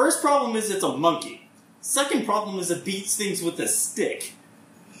 Man. First problem is it's a monkey. Second problem is it beats things with a stick.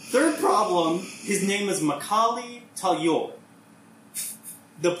 Third problem, his name is Macaulay Tayor.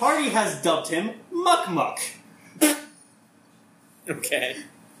 The party has dubbed him Muck Muck. Okay.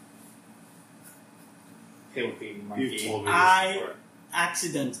 Him being You monkey. told me this I before.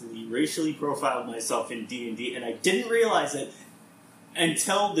 accidentally racially profiled myself in D&D, and I didn't realize it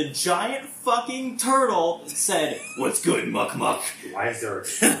until the giant fucking turtle said, "What's good, Muck Muck?" Why is there a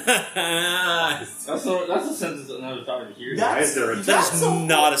That's a sentence that never thought to hear. Why is there a That's That's a-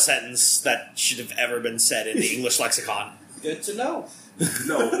 not a sentence that should have ever been said in the English lexicon. Good to know.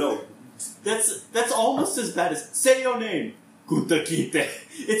 No. That's almost as bad as say your name. Kuta Kinte.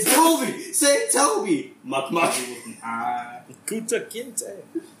 It's Toby. Say Toby. Muck Muck. Kuta Kinte.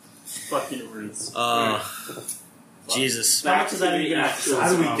 Fucking roots. Jesus. How much is that even gonna actual How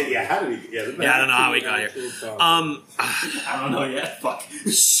do we song. get? Yeah, how do we? Yeah, Yeah, I don't know how we got here. I don't know yet. Fuck.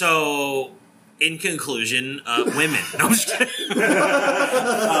 So, in conclusion, women. No, I'm just kidding.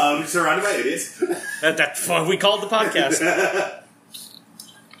 Surrounded by idiots. That's what we called the podcast.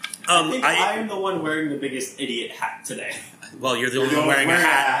 I think I am the one wearing the biggest idiot hat today. Well, you're the only one wearing a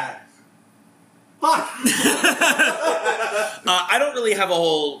hat. Fuck. I don't really have a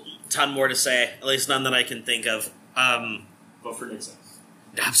whole ton more to say, at least none that I can think of. Vote for Nixon.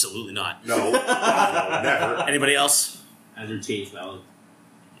 Absolutely not. No, never. Anybody else? Andrew Tate, valid.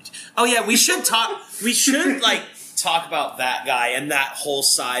 Oh yeah, we should talk. We should talk about that guy and that whole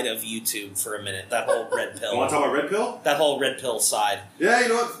side of YouTube for a minute. That whole red You pill. want to talk about red pill? That whole red pill side. Yeah, you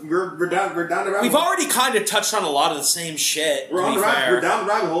know what? We're down the rabbit. We've already kind of touched on a lot of the same shit. We're on the rabbit. We're down the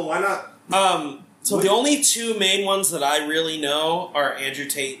rabbit hole. Why not? So the only two main ones that I really know are Andrew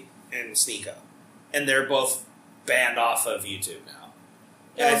Tate and Sneeko, and they're both banned off of YouTube now.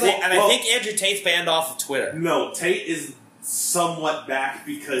 And I think Andrew Tate's banned off of Twitter, No, Tate is somewhat back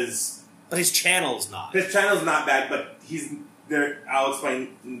because but his channel's not. his channel's not back, but he's there. I'll explain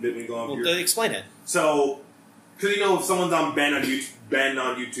a bit when we go on Well, here. explain it. So, because if someone's banned on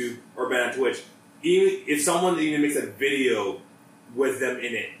YouTube or banned on Twitch, even if someone even makes a video with them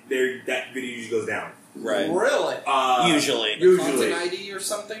in it, that video usually goes down. Right. Really? Usually. Content ID or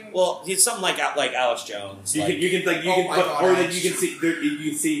something? Well, he's something like Alex Jones. You like- can Oh my God, or Alex. you can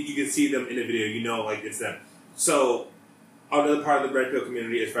see them in the video. You know, like it's them. So another part of the Red Pill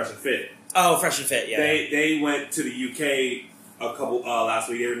community is Fresh and Fit. oh, Fresh and Fit, yeah. They went to the UK a couple last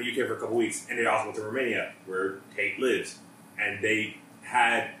week. They were in the UK for a couple weeks, and they also went to Romania where Tate lives. And they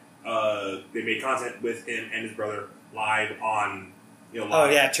had they made content with him and his brother live on Oh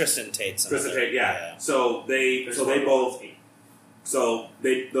live. yeah, Tristan Tate's. Tristan Tate, yeah. So the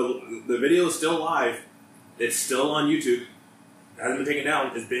video is still live. It's still on YouTube. It hasn't been taken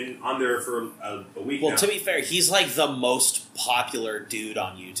down. It's been on there for a week Well, now. to be fair, he's like the most popular dude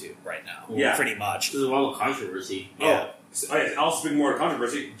on YouTube right now. Yeah. Pretty much. There's a lot of controversy. Yeah. I'll speak more to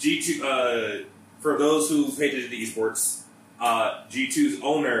controversy. G2, for those who pay attention to esports, G2's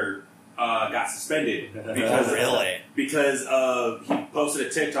owner got suspended because Really? because he posted a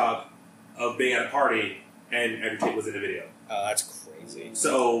TikTok of being at a party and Andrew Tate was in the video. Oh, that's crazy.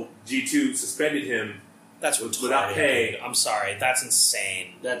 So G2 suspended him. That's Without retarded, pay. dude. I'm sorry. That's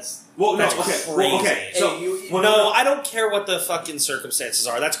insane. That's Well, no, That's okay, crazy. okay. So Hey, No, I don't care what the fucking circumstances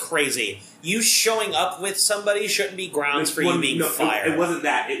are. That's crazy. You showing up with somebody shouldn't be grounds for you being fired. It wasn't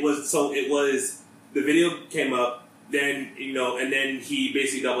that. It was the video came up, then and then he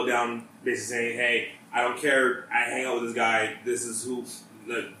basically doubled down, basically saying, "Hey, I don't care. I hang out with this guy. This is who."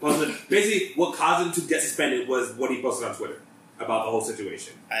 Posted. Basically, what caused him to get suspended was what he posted on Twitter about the whole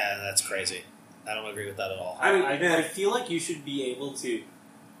situation. That's crazy. I don't agree with that at all. I mean, I feel like you should be able to,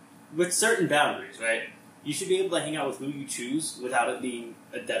 with certain boundaries, right? You should be able to hang out with who you choose without it being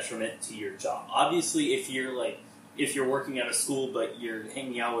a detriment to your job. Obviously, if you're working at a school but you're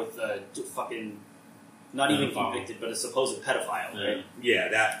hanging out with a fucking not even Pedophile. convicted but a supposed pedophile, right? Yeah,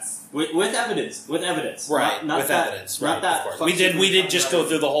 that's With evidence, Right, not with that, evidence, not right? that. Of course. fucking We did just go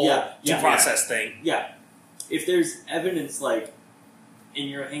through the whole Yeah, due yeah, process thing. Yeah, if there's evidence and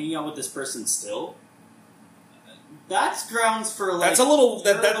you're hanging out with this person still, that's grounds for That's a little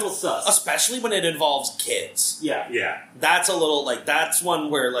a little sus. especially when it involves kids. Yeah, That's a little that's one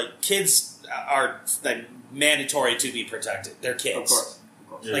where kids are mandatory to be protected. They're kids. of course.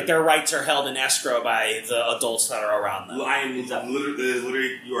 Yeah. Their rights are held in escrow by the adults that are around them. I am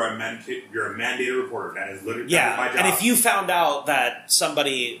literally you're a mandated reporter. That is literally that is my Yeah, job. and if you found out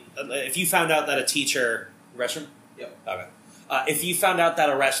that a teacher restroom, Yep. Okay. If you found out that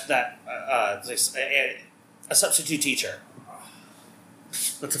a substitute teacher,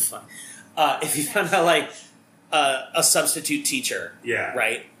 what the fuck? If you found out a substitute teacher, yeah,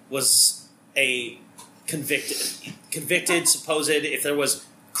 right, was a convicted supposed, if there was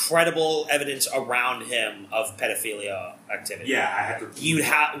credible evidence around him of pedophilia activity. Yeah, I have to. You'd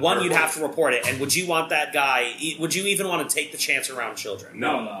have to report it. And would you want that guy? Would you even want to take the chance around children?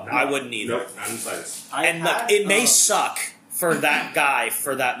 No. I wouldn't either. Nope, not in the slightest. And look, it may suck for that guy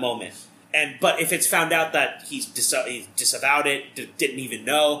for that moment. But if it's found out that he disavowed it, didn't even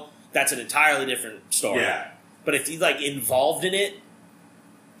know, that's an entirely different story. Yeah. But if he's like involved in it,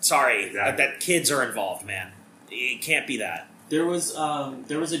 sorry, Exactly. that kids are involved, man. It can't be that. There was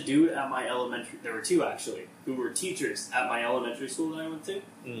a dude at my elementary. There were two actually who were teachers at my elementary school that I went to.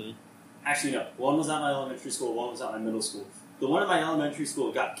 Mm. Actually, no. One was at my elementary school. One was at my middle school. The one at my elementary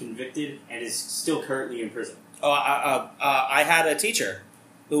school got convicted and is still currently in prison. Oh, I had a teacher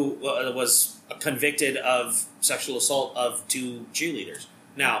who was convicted of sexual assault of 2 cheerleaders.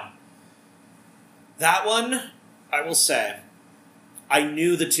 Now, that one, I will say, I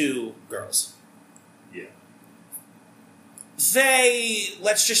knew the 2 girls. Yeah. They,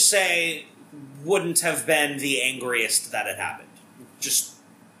 let's just say, wouldn't have been the angriest that had happened. Just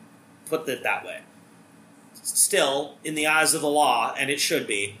put it that way. Still, in the eyes of the law, and it should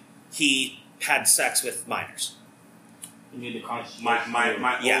be, he had sex with minors. You need the conscious.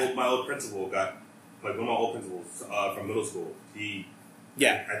 My old principal got, like, one of my old principals from middle school.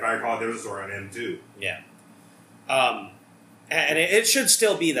 Yeah. If I recall, there was a story on him too. Yeah. And it should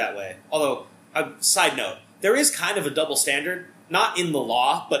still be that way. Although, side note, there is kind of a double standard, not in the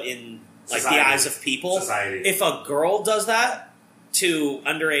law, but in like Society. the eyes of people. Society. If a girl does that to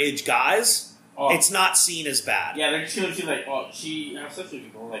underage guys, it's not seen as bad. Yeah, they're just gonna see like, oh, she has sex with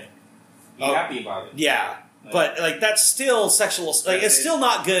people. Like, be Oh. happy about it. Yeah. But like that's still sexual. Like it's still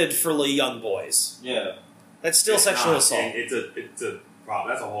not good for young boys. Yeah. That's still It's sexual not. assault. It's a problem.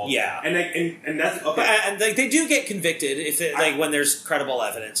 That's a whole. Yeah. And that's But, okay. and they do get convicted if when there's credible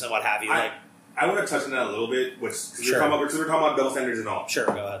evidence and what have you. I want to touch on that a little bit, because Sure. we're talking about double standards and all. Sure,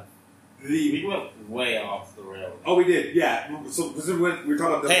 go ahead. We went way off the rails. Oh, we did, yeah. So because we were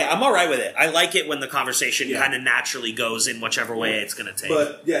talking about. Hey, I'm all right with it. I like it when the conversation Yeah. kind of naturally goes in whichever way it's going to take.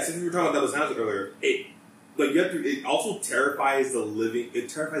 But yeah, since we were talking about double standards earlier, it also terrifies the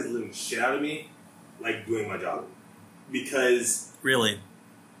living shit out of me, like doing my job, because really,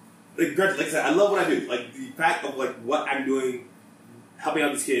 like I said, I love what I do. Like the fact of like what I'm doing, helping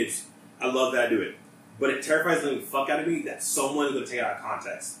out these kids, I love that I do it. But it terrifies the living fuck out of me that someone is going to take it out of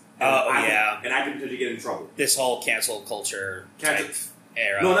context. And and I can potentially get in trouble. This whole cancel culture type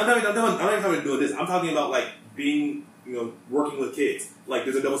era. No, I'm not even talking about doing this. I'm talking about like being, working with kids. Like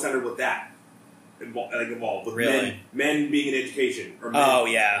there's a double standard with that involved with Really? men being in education. Or men, Oh,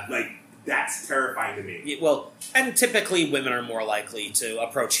 yeah. like that's terrifying to me. Well, and typically women are more likely to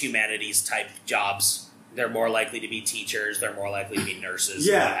approach humanities type jobs. They're more likely to be teachers. They're more likely to be nurses.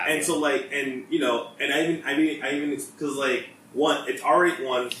 Yeah, and so like, and I even because like it's already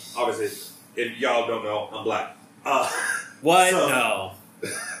obviously. If y'all don't know, I'm black. What? So- No.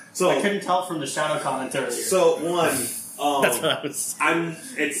 So I couldn't tell from the shadow comment earlier. So one, That's what I was.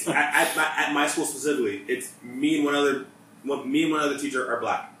 it's at my school specifically. It's me and one other teacher are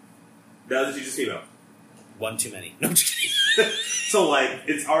black. The other teacher's female. One too many. No, I'm just kidding. So like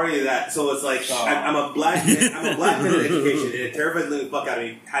it's already that. So it's like I'm a black man. I'm a black man in education, and it terrifies the fuck out of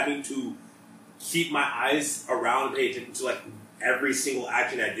me having to keep my eyes around and pay attention to like every single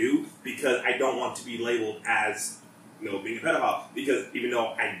action I do because I don't want to be labeled as being a pedophile. Because even though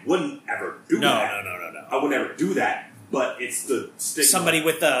I wouldn't ever do that, No. I would never do that. But it's the stigma. Somebody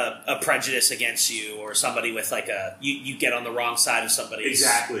with a prejudice against you, or somebody with like you get on the wrong side of somebody's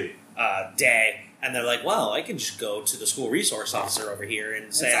exactly day, and they're like, "Well, I can just go to the school resource officer over here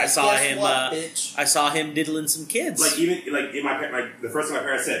and say It's I like, saw guess him. what, bitch? I saw him diddling some kids." Like even like in the first thing my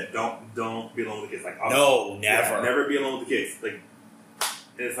parents said, don't be alone with the kids. Like No, never. yeah, never be alone with the kids. Like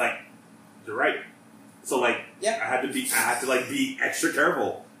and it's like you're right. So like Yeah. I had to like be extra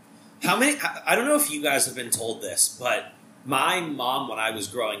careful. How many? I don't know if you guys have been told this, but my mom, when I was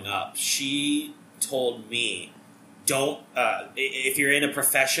growing up, she told me, "Don't if you're in a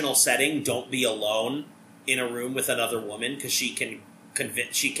professional setting, don't be alone in a room with another woman because she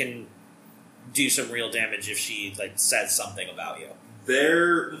can do some real damage if she like says something about you."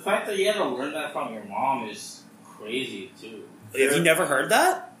 There, The fact that you had to learn that from your mom is crazy too. Have you never heard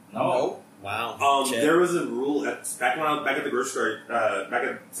that? No. Wow. Shit. there was a rule back at the grocery store, back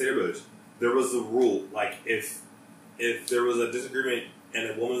at Cedar Village. There was a rule like if there was a disagreement and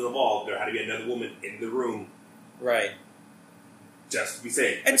a woman was involved, there had to be another woman in the room Right. just to be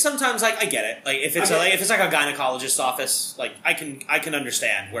safe. And sometimes, like, I get it. Like, if it's if it's like a gynecologist's office, like, I can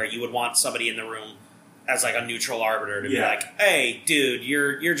understand where you would want somebody in the room as like a neutral arbiter to be Yeah. like, "Hey, dude,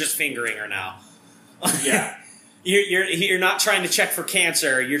 you're just fingering her now." Yeah. You're not trying to check for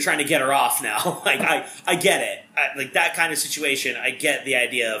cancer. You're trying to get her off now. Like I get it. Like that kind of situation. I get the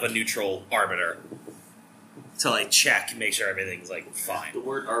idea of a neutral arbiter to like check and make sure everything's like fine. The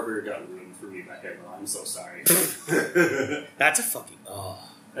word arbiter got ruined for me by Hitler. I'm so sorry. That's a fucking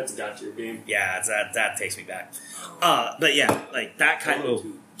That's a gotcha game. yeah. That takes me back. But yeah, like that kind of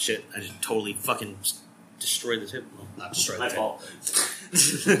shit. I just totally fucking destroyed the tip. Well, not destroyed My the fault.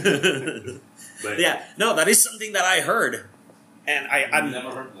 tip. But Yeah, no, that is something that I heard, and I've I'm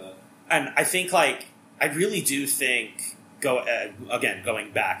never heard of that. and I think like I really do think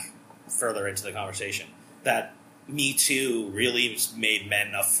going back further into the conversation that Me Too really made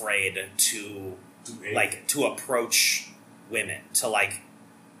men afraid to approach women, to like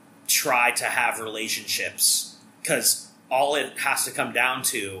try to have relationships, because all it has to come down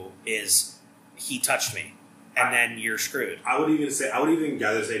to is he touched me, and then you're screwed. I would even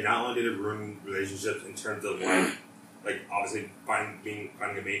gather say not only did it ruin relationships in terms of like obviously finding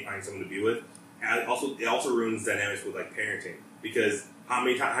a mate, finding someone to be with, and it also ruins dynamics with like parenting, because how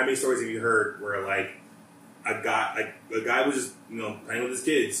many stories have you heard where like a guy was just playing with his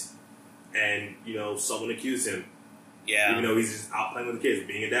kids, and someone accused him, Yeah, even though he's just out playing with the kids,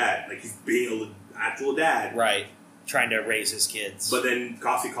 being a dad, like he's being an actual dad, right. Trying to raise his kids, but then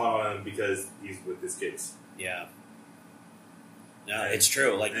cops get caught on him because he's with his kids. yeah. No, it's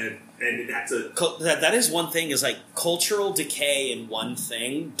true. Like, And that's a that is one thing, is like cultural decay in one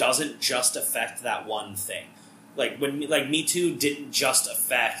thing doesn't just affect that one thing. Like when Me Too didn't just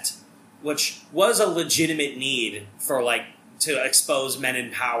affect, which was a legitimate need for like to expose men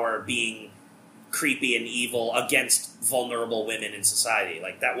in power being creepy and evil against vulnerable women in society.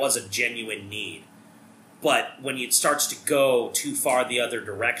 Like that was a genuine need. But when it starts to go too far the other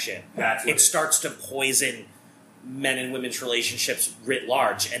direction, That's what it starts to poison men and women's relationships writ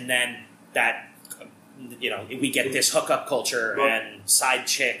large, and then that we get this hookup culture and side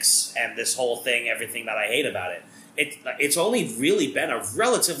chicks and this whole thing, everything that I hate about it. It's only really been a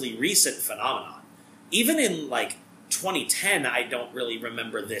relatively recent phenomenon. Even in like 2010, I don't really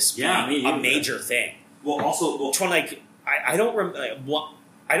remember this being a major thing. well also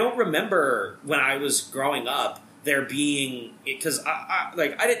I don't remember when I was growing up there being, because I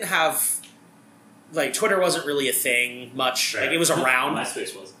didn't have, like, Twitter wasn't really a thing much. Like, it was around.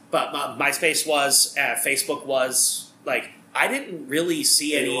 MySpace was. But MySpace was, Facebook was. Like, I didn't really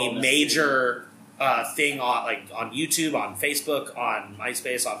see any major thing on YouTube, on Facebook, on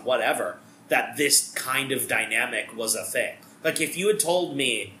MySpace, on whatever, that this kind of dynamic was a thing. Like, if you had told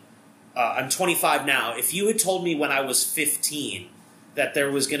me, I'm 25 now, if you had told me when I was 15 that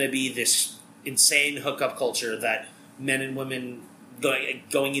there was going to be this insane hookup culture, that men and women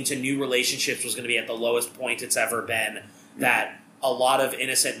going into new relationships was going to be at the lowest point it's ever been, that a lot of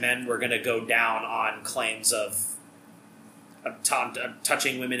innocent men were going to go down on claims of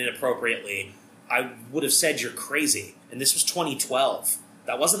touching women inappropriately, I would have said you're crazy. And this was 2012.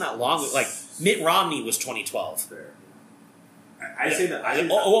 That wasn't that long. Like, Mitt Romney was 2012. I say that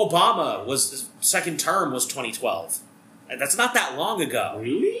Obama was second term was 2012. And that's not that long ago.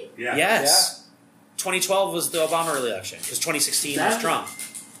 Really? yeah. Yes. 2012 was the Obama election, because 2016 was Trump.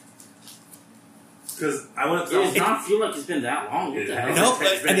 Because I want It does not feel like it's been that long. What the hell? No,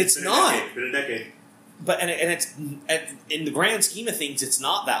 and it's not. It's been a decade. But and it's in the grand scheme of things, it's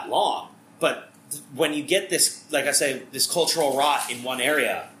not that long. But when you get this, like I say, this cultural rot in one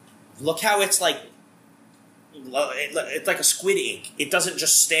area, look how it's like a squid ink. It doesn't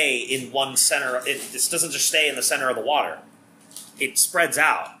just stay in one center. This doesn't just stay in the center of the water. It spreads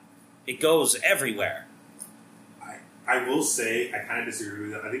out. It goes everywhere. I will say I kind of disagree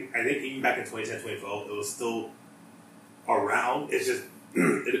with that. I think even back in 2010, 2012, it was still around. It's just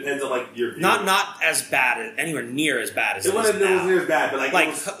it depends on like your view. Not as bad, anywhere near as bad as It wasn't now. near as bad, but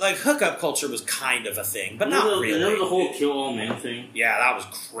like hookup culture was kind of a thing, but not really. Remember the whole kill all men thing? Yeah, that was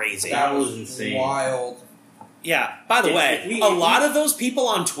crazy. That was insane. Wild. Yeah. By the If way, we- a lot of those people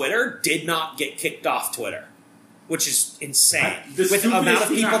on Twitter did not get kicked off Twitter, which is insane. The With the amount of stupidest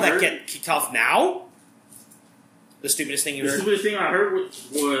thing people I that heard- get kicked off now, the stupidest thing you The heard. stupidest thing I heard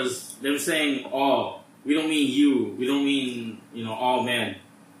was they were saying, "Oh, we don't mean you. We don't mean all men."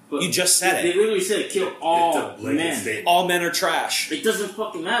 But You just said They it. literally said kill it's all a blanket men. statement. All men are trash. It doesn't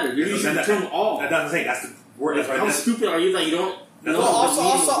fucking matter. You're using the term all. That's the thing. That's the word. That's How right. stupid are you that you don't? That's know what- the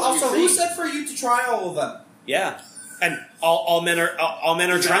meaning of what Also, you're who saying? said for you to try all of them? Yeah. And all men are Does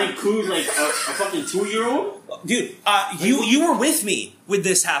that trash. include like a fucking 2-year-old? Dude, you were with me when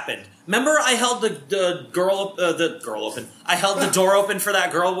this happened. Remember, I held the girl open. I held the door open for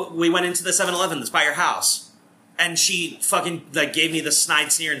that girl. We went into the 7-Eleven that's by your house, and she fucking like gave me the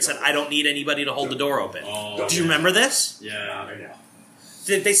snide sneer and said, "I don't need anybody to hold the door open." Oh, Do you remember this? Yeah.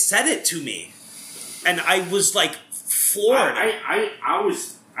 They said it to me, and I was like floored.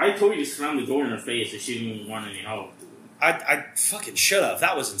 I told you to slam the door in her face if she didn't want any help. I fucking should have.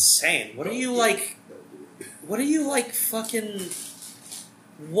 That was insane. What are you like? Fucking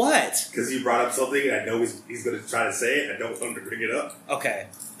what? Because he brought up something and I know he's going to try to say it. I don't want him to bring it up. Okay,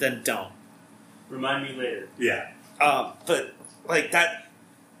 then don't. Remind me later. Yeah. But like that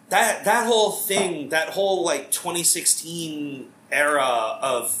whole thing, that whole like 2016 era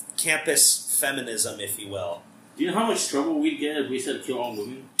of campus feminism, if you will. Do you know how much trouble we'd get if we said kill all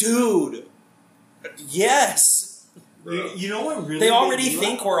women? Dude, yes. You know what really? They already made me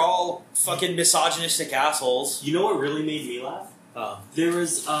think laugh? we're all fucking misogynistic assholes. You know what really made me laugh? There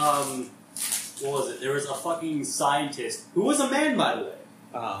was what was it? There was a fucking scientist who was a man, by the way,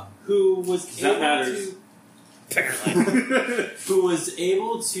 who was That able matters. to Apparently. who was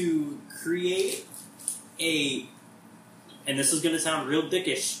able to create and this is going to sound real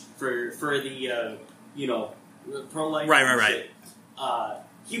dickish for the pro-life Right.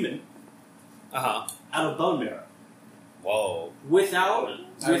 human Uh-huh. out of bone marrow Whoa. without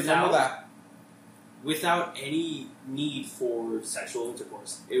I remember that. without any need for sexual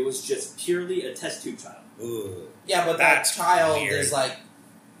intercourse. It was just purely a test tube child. Ooh. Yeah, but That's that child weird. is like,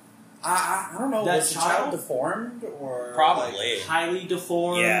 I don't know, That was the child child? deformed or Probably. Highly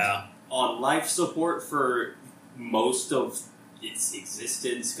deformed, Yeah. on life support for most of its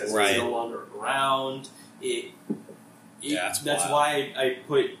existence because Right. it's no longer around. Yeah, it's that's wild. why I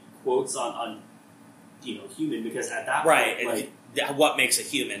put quotes on human, because at that Right. point, like, What makes a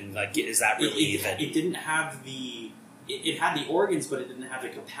human? Like, is that really even? it didn't have the it had the organs, but it didn't have the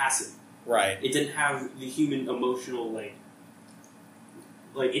capacity. Right. It didn't have the human emotional like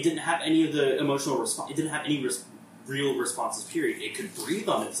it didn't have any of the emotional response. It didn't have any real responses. Period. It could breathe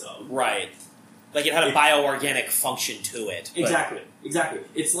on its own. Right. Like, it had a bioorganic function to it. but- Exactly.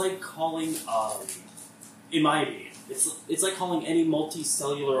 It's like calling, in my opinion, it's like calling any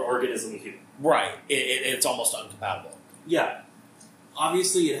multicellular organism human. Right. It's almost incompatible. Yeah.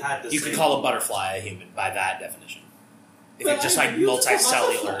 Obviously, it had the You same... could call a butterfly a human by that definition. If Well, it's just like beautiful butterfly,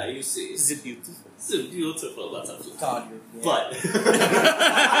 multicellular. you see. Is it beautiful? It's a beautiful butterfly. God, you're But...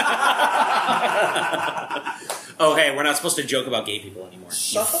 Okay, we're not supposed to joke about gay people anymore.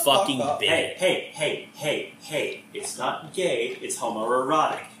 Shut you the fuck fucking up. bitch. hey, it's not gay, it's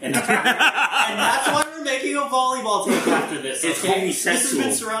homoerotic. And that's why we're making a volleyball team after this. It's okay? homosexual. This has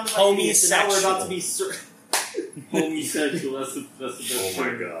been surrounded by idiots, and now we're about to be... Homosexual, that's the best Oh my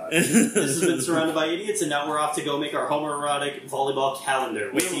term. god. This has been surrounded by idiots, and now we're off to go make our homoerotic volleyball calendar.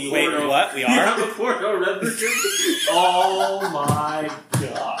 Wait, See you Wait, later. what? We You are? have a porno reference? Oh my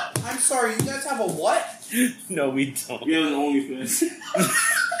god. I'm sorry, you guys have a what? No, we don't. We have an OnlyFans.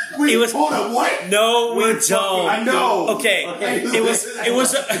 Wait, It was- hold on, what? No, we don't. I know. Okay, Okay. it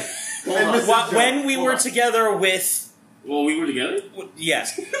was when we were together with Well, we were together?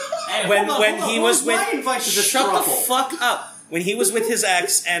 yes. Hey, When hold on. he was with Why invite to this shut the throuple? fuck up. When he was with his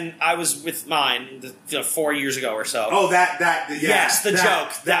ex and I was with mine 4 years ago or so. Oh, yeah, yes, the that,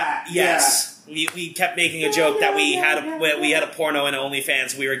 joke. That yes. We kept making a joke that we had a porno and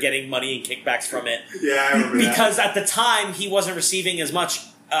OnlyFans. We were getting money and kickbacks from it Yeah, I remember that. because at the time he wasn't receiving as much,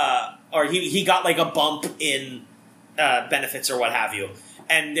 or he got like a bump in benefits or what have you.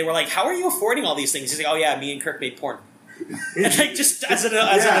 And they were like, "How are you affording all these things?" He's like, "Oh yeah, me and Kirk made porn." And like just as an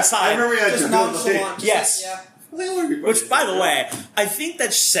I aside, remember that Just joke. nonchalant. just Yes. like, yeah. which by the way, I think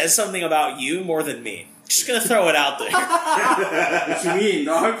that says something about you more than me. Just gonna throw it out there. What you mean,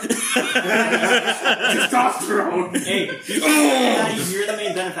 dog? Testosterone. Hey, you're the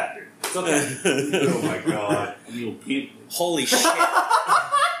main benefactor. It's okay. Oh my god. You pimp. Holy shit!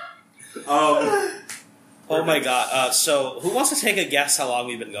 Oh my god! So who wants to take a guess how long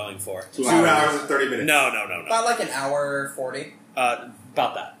we've been going for? 2 hours and 30 minutes. No. About like an hour 40.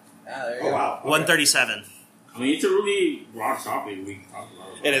 About that. Yeah, there you Oh go. wow. Okay. 1:37. I mean, it's a really broad topic we can talk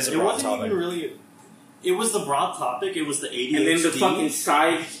about. It is a It broad wasn't topic. even really... It was the broad topic, it was the ADHD. And then the fucking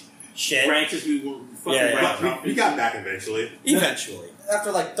side Shit. branches we were fucking Yeah, broad But topics. we got back eventually. Eventually.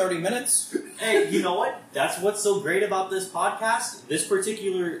 After like 30 minutes. Hey, you know what? That's what's so great about this podcast. This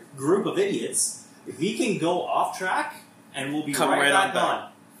particular group of idiots, we can go off track, and we'll be Come right right back on on.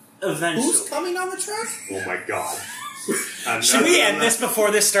 Eventually. Who's coming on the track? Oh my god. Should we end this before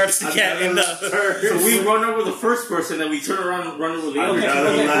this starts to get in the? So we run over the first person, then we turn around and run over the other. Okay,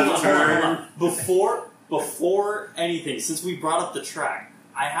 Another hold left on. turn. Before anything, since we brought up the track,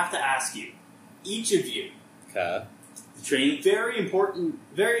 I have to ask you, each of you, Okay. Train. very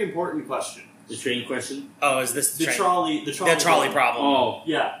important question. The train question? Oh, is this The train? trolley. The trolley. The trolley problem. Oh,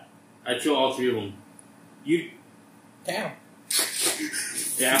 Yeah. I kill all three of them. You. Damn.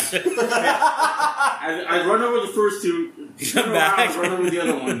 Yeah. I run over the first two. Come turn back. around, run over the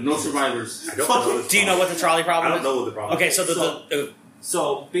other one. No survivors. I don't know this Do you know what the trolley I problem don't is? know what the problem Okay, is. so the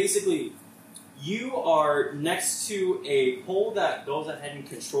So basically, you are next to a pole that goes ahead and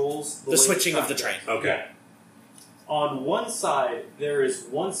controls the way switching of the track train. Okay. Yeah. On one side, there is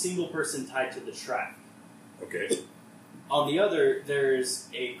one single person tied to the track. Okay. On the other, there's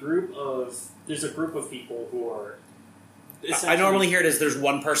a group of people who are. I normally hear it as there's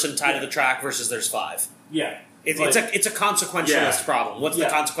one person tied to the track versus there's 5. Yeah. It's a consequentialist Yeah. problem. What's Yeah.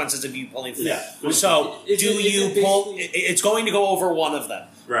 the consequences of you pulling? Yeah. So It's- do it's you pull? basically- It's going to go over one of them.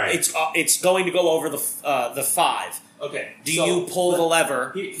 Right. It's going to go over the 5. Okay. Do so- you pull the but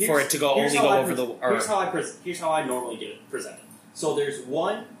lever here's- for it to go here's only how go I over the? Here's how I normally get it presented. So there's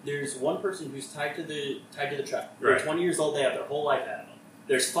one person who's tied to the track. They're Right. 20 years old. They have their whole life ahead of them.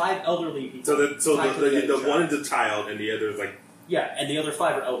 There's 5 elderly people. So tied to the track. one is a child and the other is like Yeah, and the other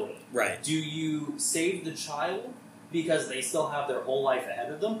 5 are elderly. Right. Do you save the child because they still have their whole life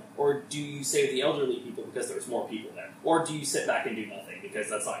ahead of them, or do you save the elderly people because there's more people there, or do you sit back and do nothing because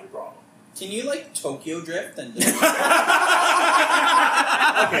that's not your problem? Can you like Tokyo drift and? okay.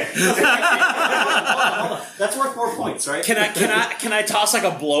 Hold on. That's worth more points, right? Can I toss like a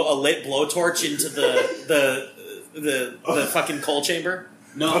lit blowtorch into the fucking coal chamber?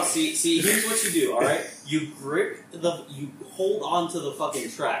 No, see, here's what you do, alright? You hold onto the fucking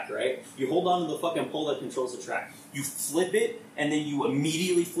track, right? You hold onto the fucking pole that controls the track. You flip it, and then you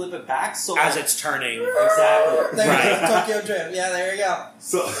immediately flip it back, so As that- it's turning. Exactly. There Right. you go, Tokyo drift. Yeah, there you go.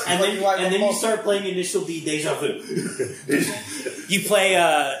 So And then, Like, and then you start playing Initial D Deja Vu. You play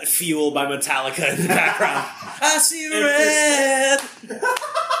Fuel by Metallica in the background. I see red.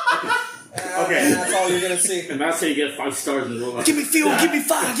 Okay. And that's all you're gonna see. And that's how you get 5 stars in real life. Give me fuel, give me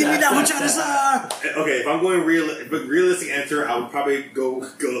fire, give me that which I desire. okay, if I'm going realistic answer, I would probably go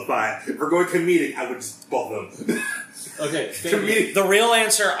to 5. If we're going comedic, I would just both of them. Okay, Comedic. The real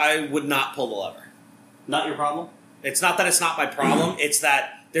answer, I would not pull the lever. not your problem? It's not that it's not my problem. It's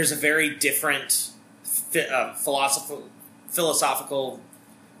that there's a very different philosophical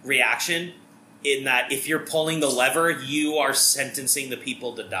reaction in that if you're pulling the lever, you are sentencing the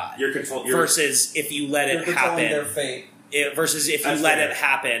people to die. You're control. Versus if you let You're it controlling their happen. fate. Versus if you That's let fair. it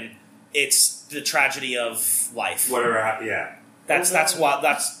happen, it's the tragedy of life. Whatever happened, yeah. That's the way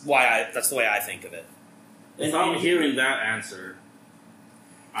I think of it. If I'm hearing that answer,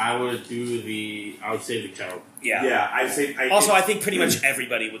 I would save the child. Yeah. Yeah, I'd say. I think pretty much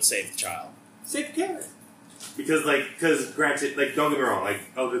everybody would save the child. Save the carrot. Because granted, don't get me wrong,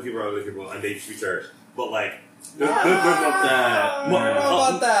 elderly people are elderly people and they should be cherished. But there's I don't know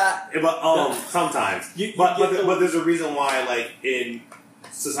about that. But sometimes. You But get but there's a reason why in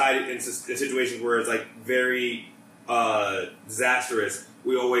society in situations where it's very disastrous,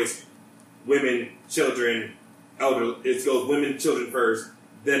 we always women, children, elderly. It goes women, children first,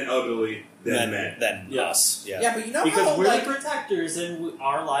 then elderly, then men. Then Yeah. us. Yeah. Yeah, but you know Because how we're like the protectors, and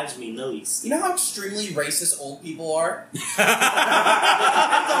our lives mean the least. you know how extremely racist old people are. Fuck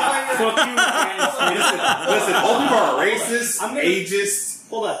you, Listen, old people are racist, I'm gonna- ageist.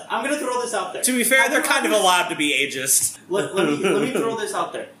 Hold on, I'm gonna throw this out there. To be fair, they're kind of allowed to be ageist. Let me throw this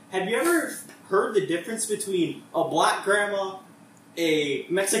out there. Have you ever heard the difference between a black grandma, a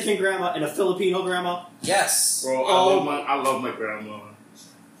Mexican grandma, and a Filipino grandma? Yes. Bro, I love my grandma.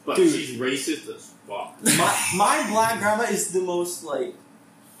 But Dude. she's racist as fuck. My black grandma is the most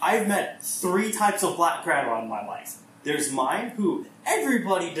I've met 3 types of black grandma in my life. There's mine, who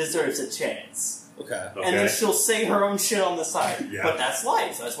everybody deserves a chance. Okay. And then she'll say her own shit on the side. Yeah. But that's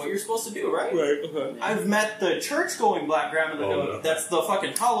life. That's what you're supposed to do, right? Okay. I've met the church-going black grandma that Oh, no. that's the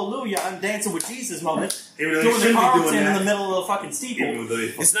fucking hallelujah, I'm dancing with Jesus moment. Even though they Doing the shouldn't be Carlton doing in the that. middle of the fucking steeple. Even though they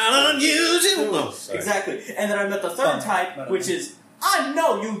It's not unusual. No, sorry. Exactly. And then I met the third type, which is, I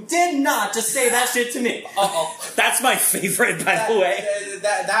know you did not just say that shit to me. Uh-oh. That's my favorite, by the way.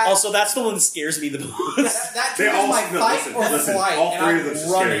 That Also, that's the one that scares me the most. that They triggers all my fight or listen, flight, all and three of I'm them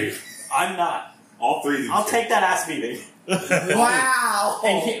should running. scare you. I'm not. All 3 of them. I'll should take that ass beating. Wow.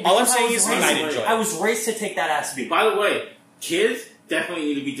 And All I'm because saying I was is he raised- might enjoy it. I was raised to take that ass beating. By the way, kids definitely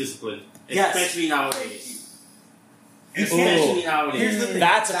need to be disciplined. Yes. Especially nowadays. You catch me out Here's the here. thing.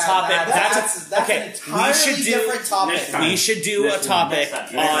 That's a topic. That's an entirely different topic. Next time. We should do Next a one. topic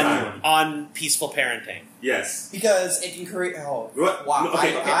Next time. on peaceful parenting. Yes. Because it can create. Oh, What? wow.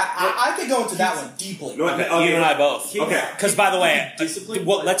 Okay, okay. I could go into that one deeply. No, okay, You and I both. Okay. Because by the way, Discipline,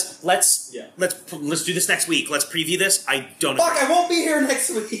 well, like- let's Yeah. do this next week. Let's preview this. I don't. Fuck, I won't be here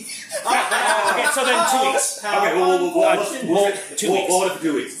next week. Okay, so then 2 weeks. Okay, we'll Well, 2 weeks. We'll hold it for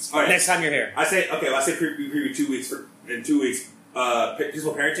 2 weeks. All right. Next time you're here. I say preview 2 weeks in 2 weeks.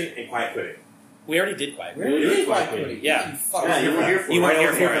 Peaceful parenting and quiet quitting. We already did quiet. Where did you Quiet quitting? Yeah. You fuck. Yeah, you were here for You it. weren't I here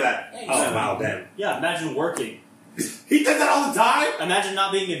was for it. that. Yeah, you Oh said- wow, damn. Yeah, imagine working. He does that all the time. Imagine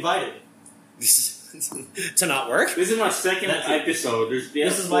not being invited. To not work. This is my second That's it. episode.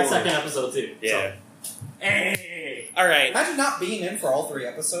 This is my second episode too. Yeah. So. Hey. All right. Imagine not being in for all 3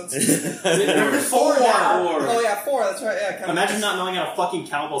 episodes. Number Four. now. Four. Oh yeah, 4. That's right. Yeah. Kind Imagine not knowing how to fucking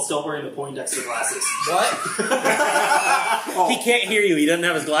count while still wearing the Poindexter glasses. What? He can't hear you. He doesn't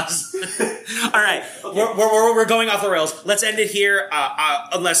have his glasses. All right, we're going off the rails. Let's end it here,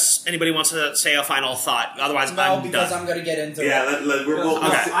 unless anybody wants to say a final thought. Otherwise, No, I'm because done. I'm gonna get into Yeah, it. we'll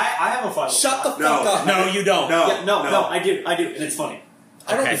Okay. I have a final. Shut the thought. fuck No. up. No, you don't. No. Yeah, no, I do, and it's funny.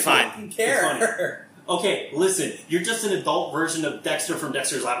 I don't Okay, fine. fucking care. Okay, listen, you're just an adult version of Dexter from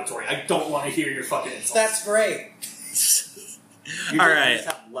Dexter's Laboratory. I don't want to hear your fucking insults. That's great. You All just right.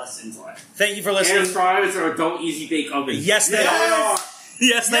 have less intellect. Thank you for Air listening. fryers or don't easy bake ovens. Yes, they are.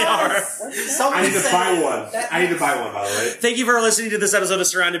 Yes, they are. I need to buy one. I need to buy one, by the way. Thank you for listening to this episode of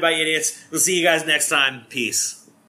Surrounded by Idiots. We'll see you guys next time. Peace.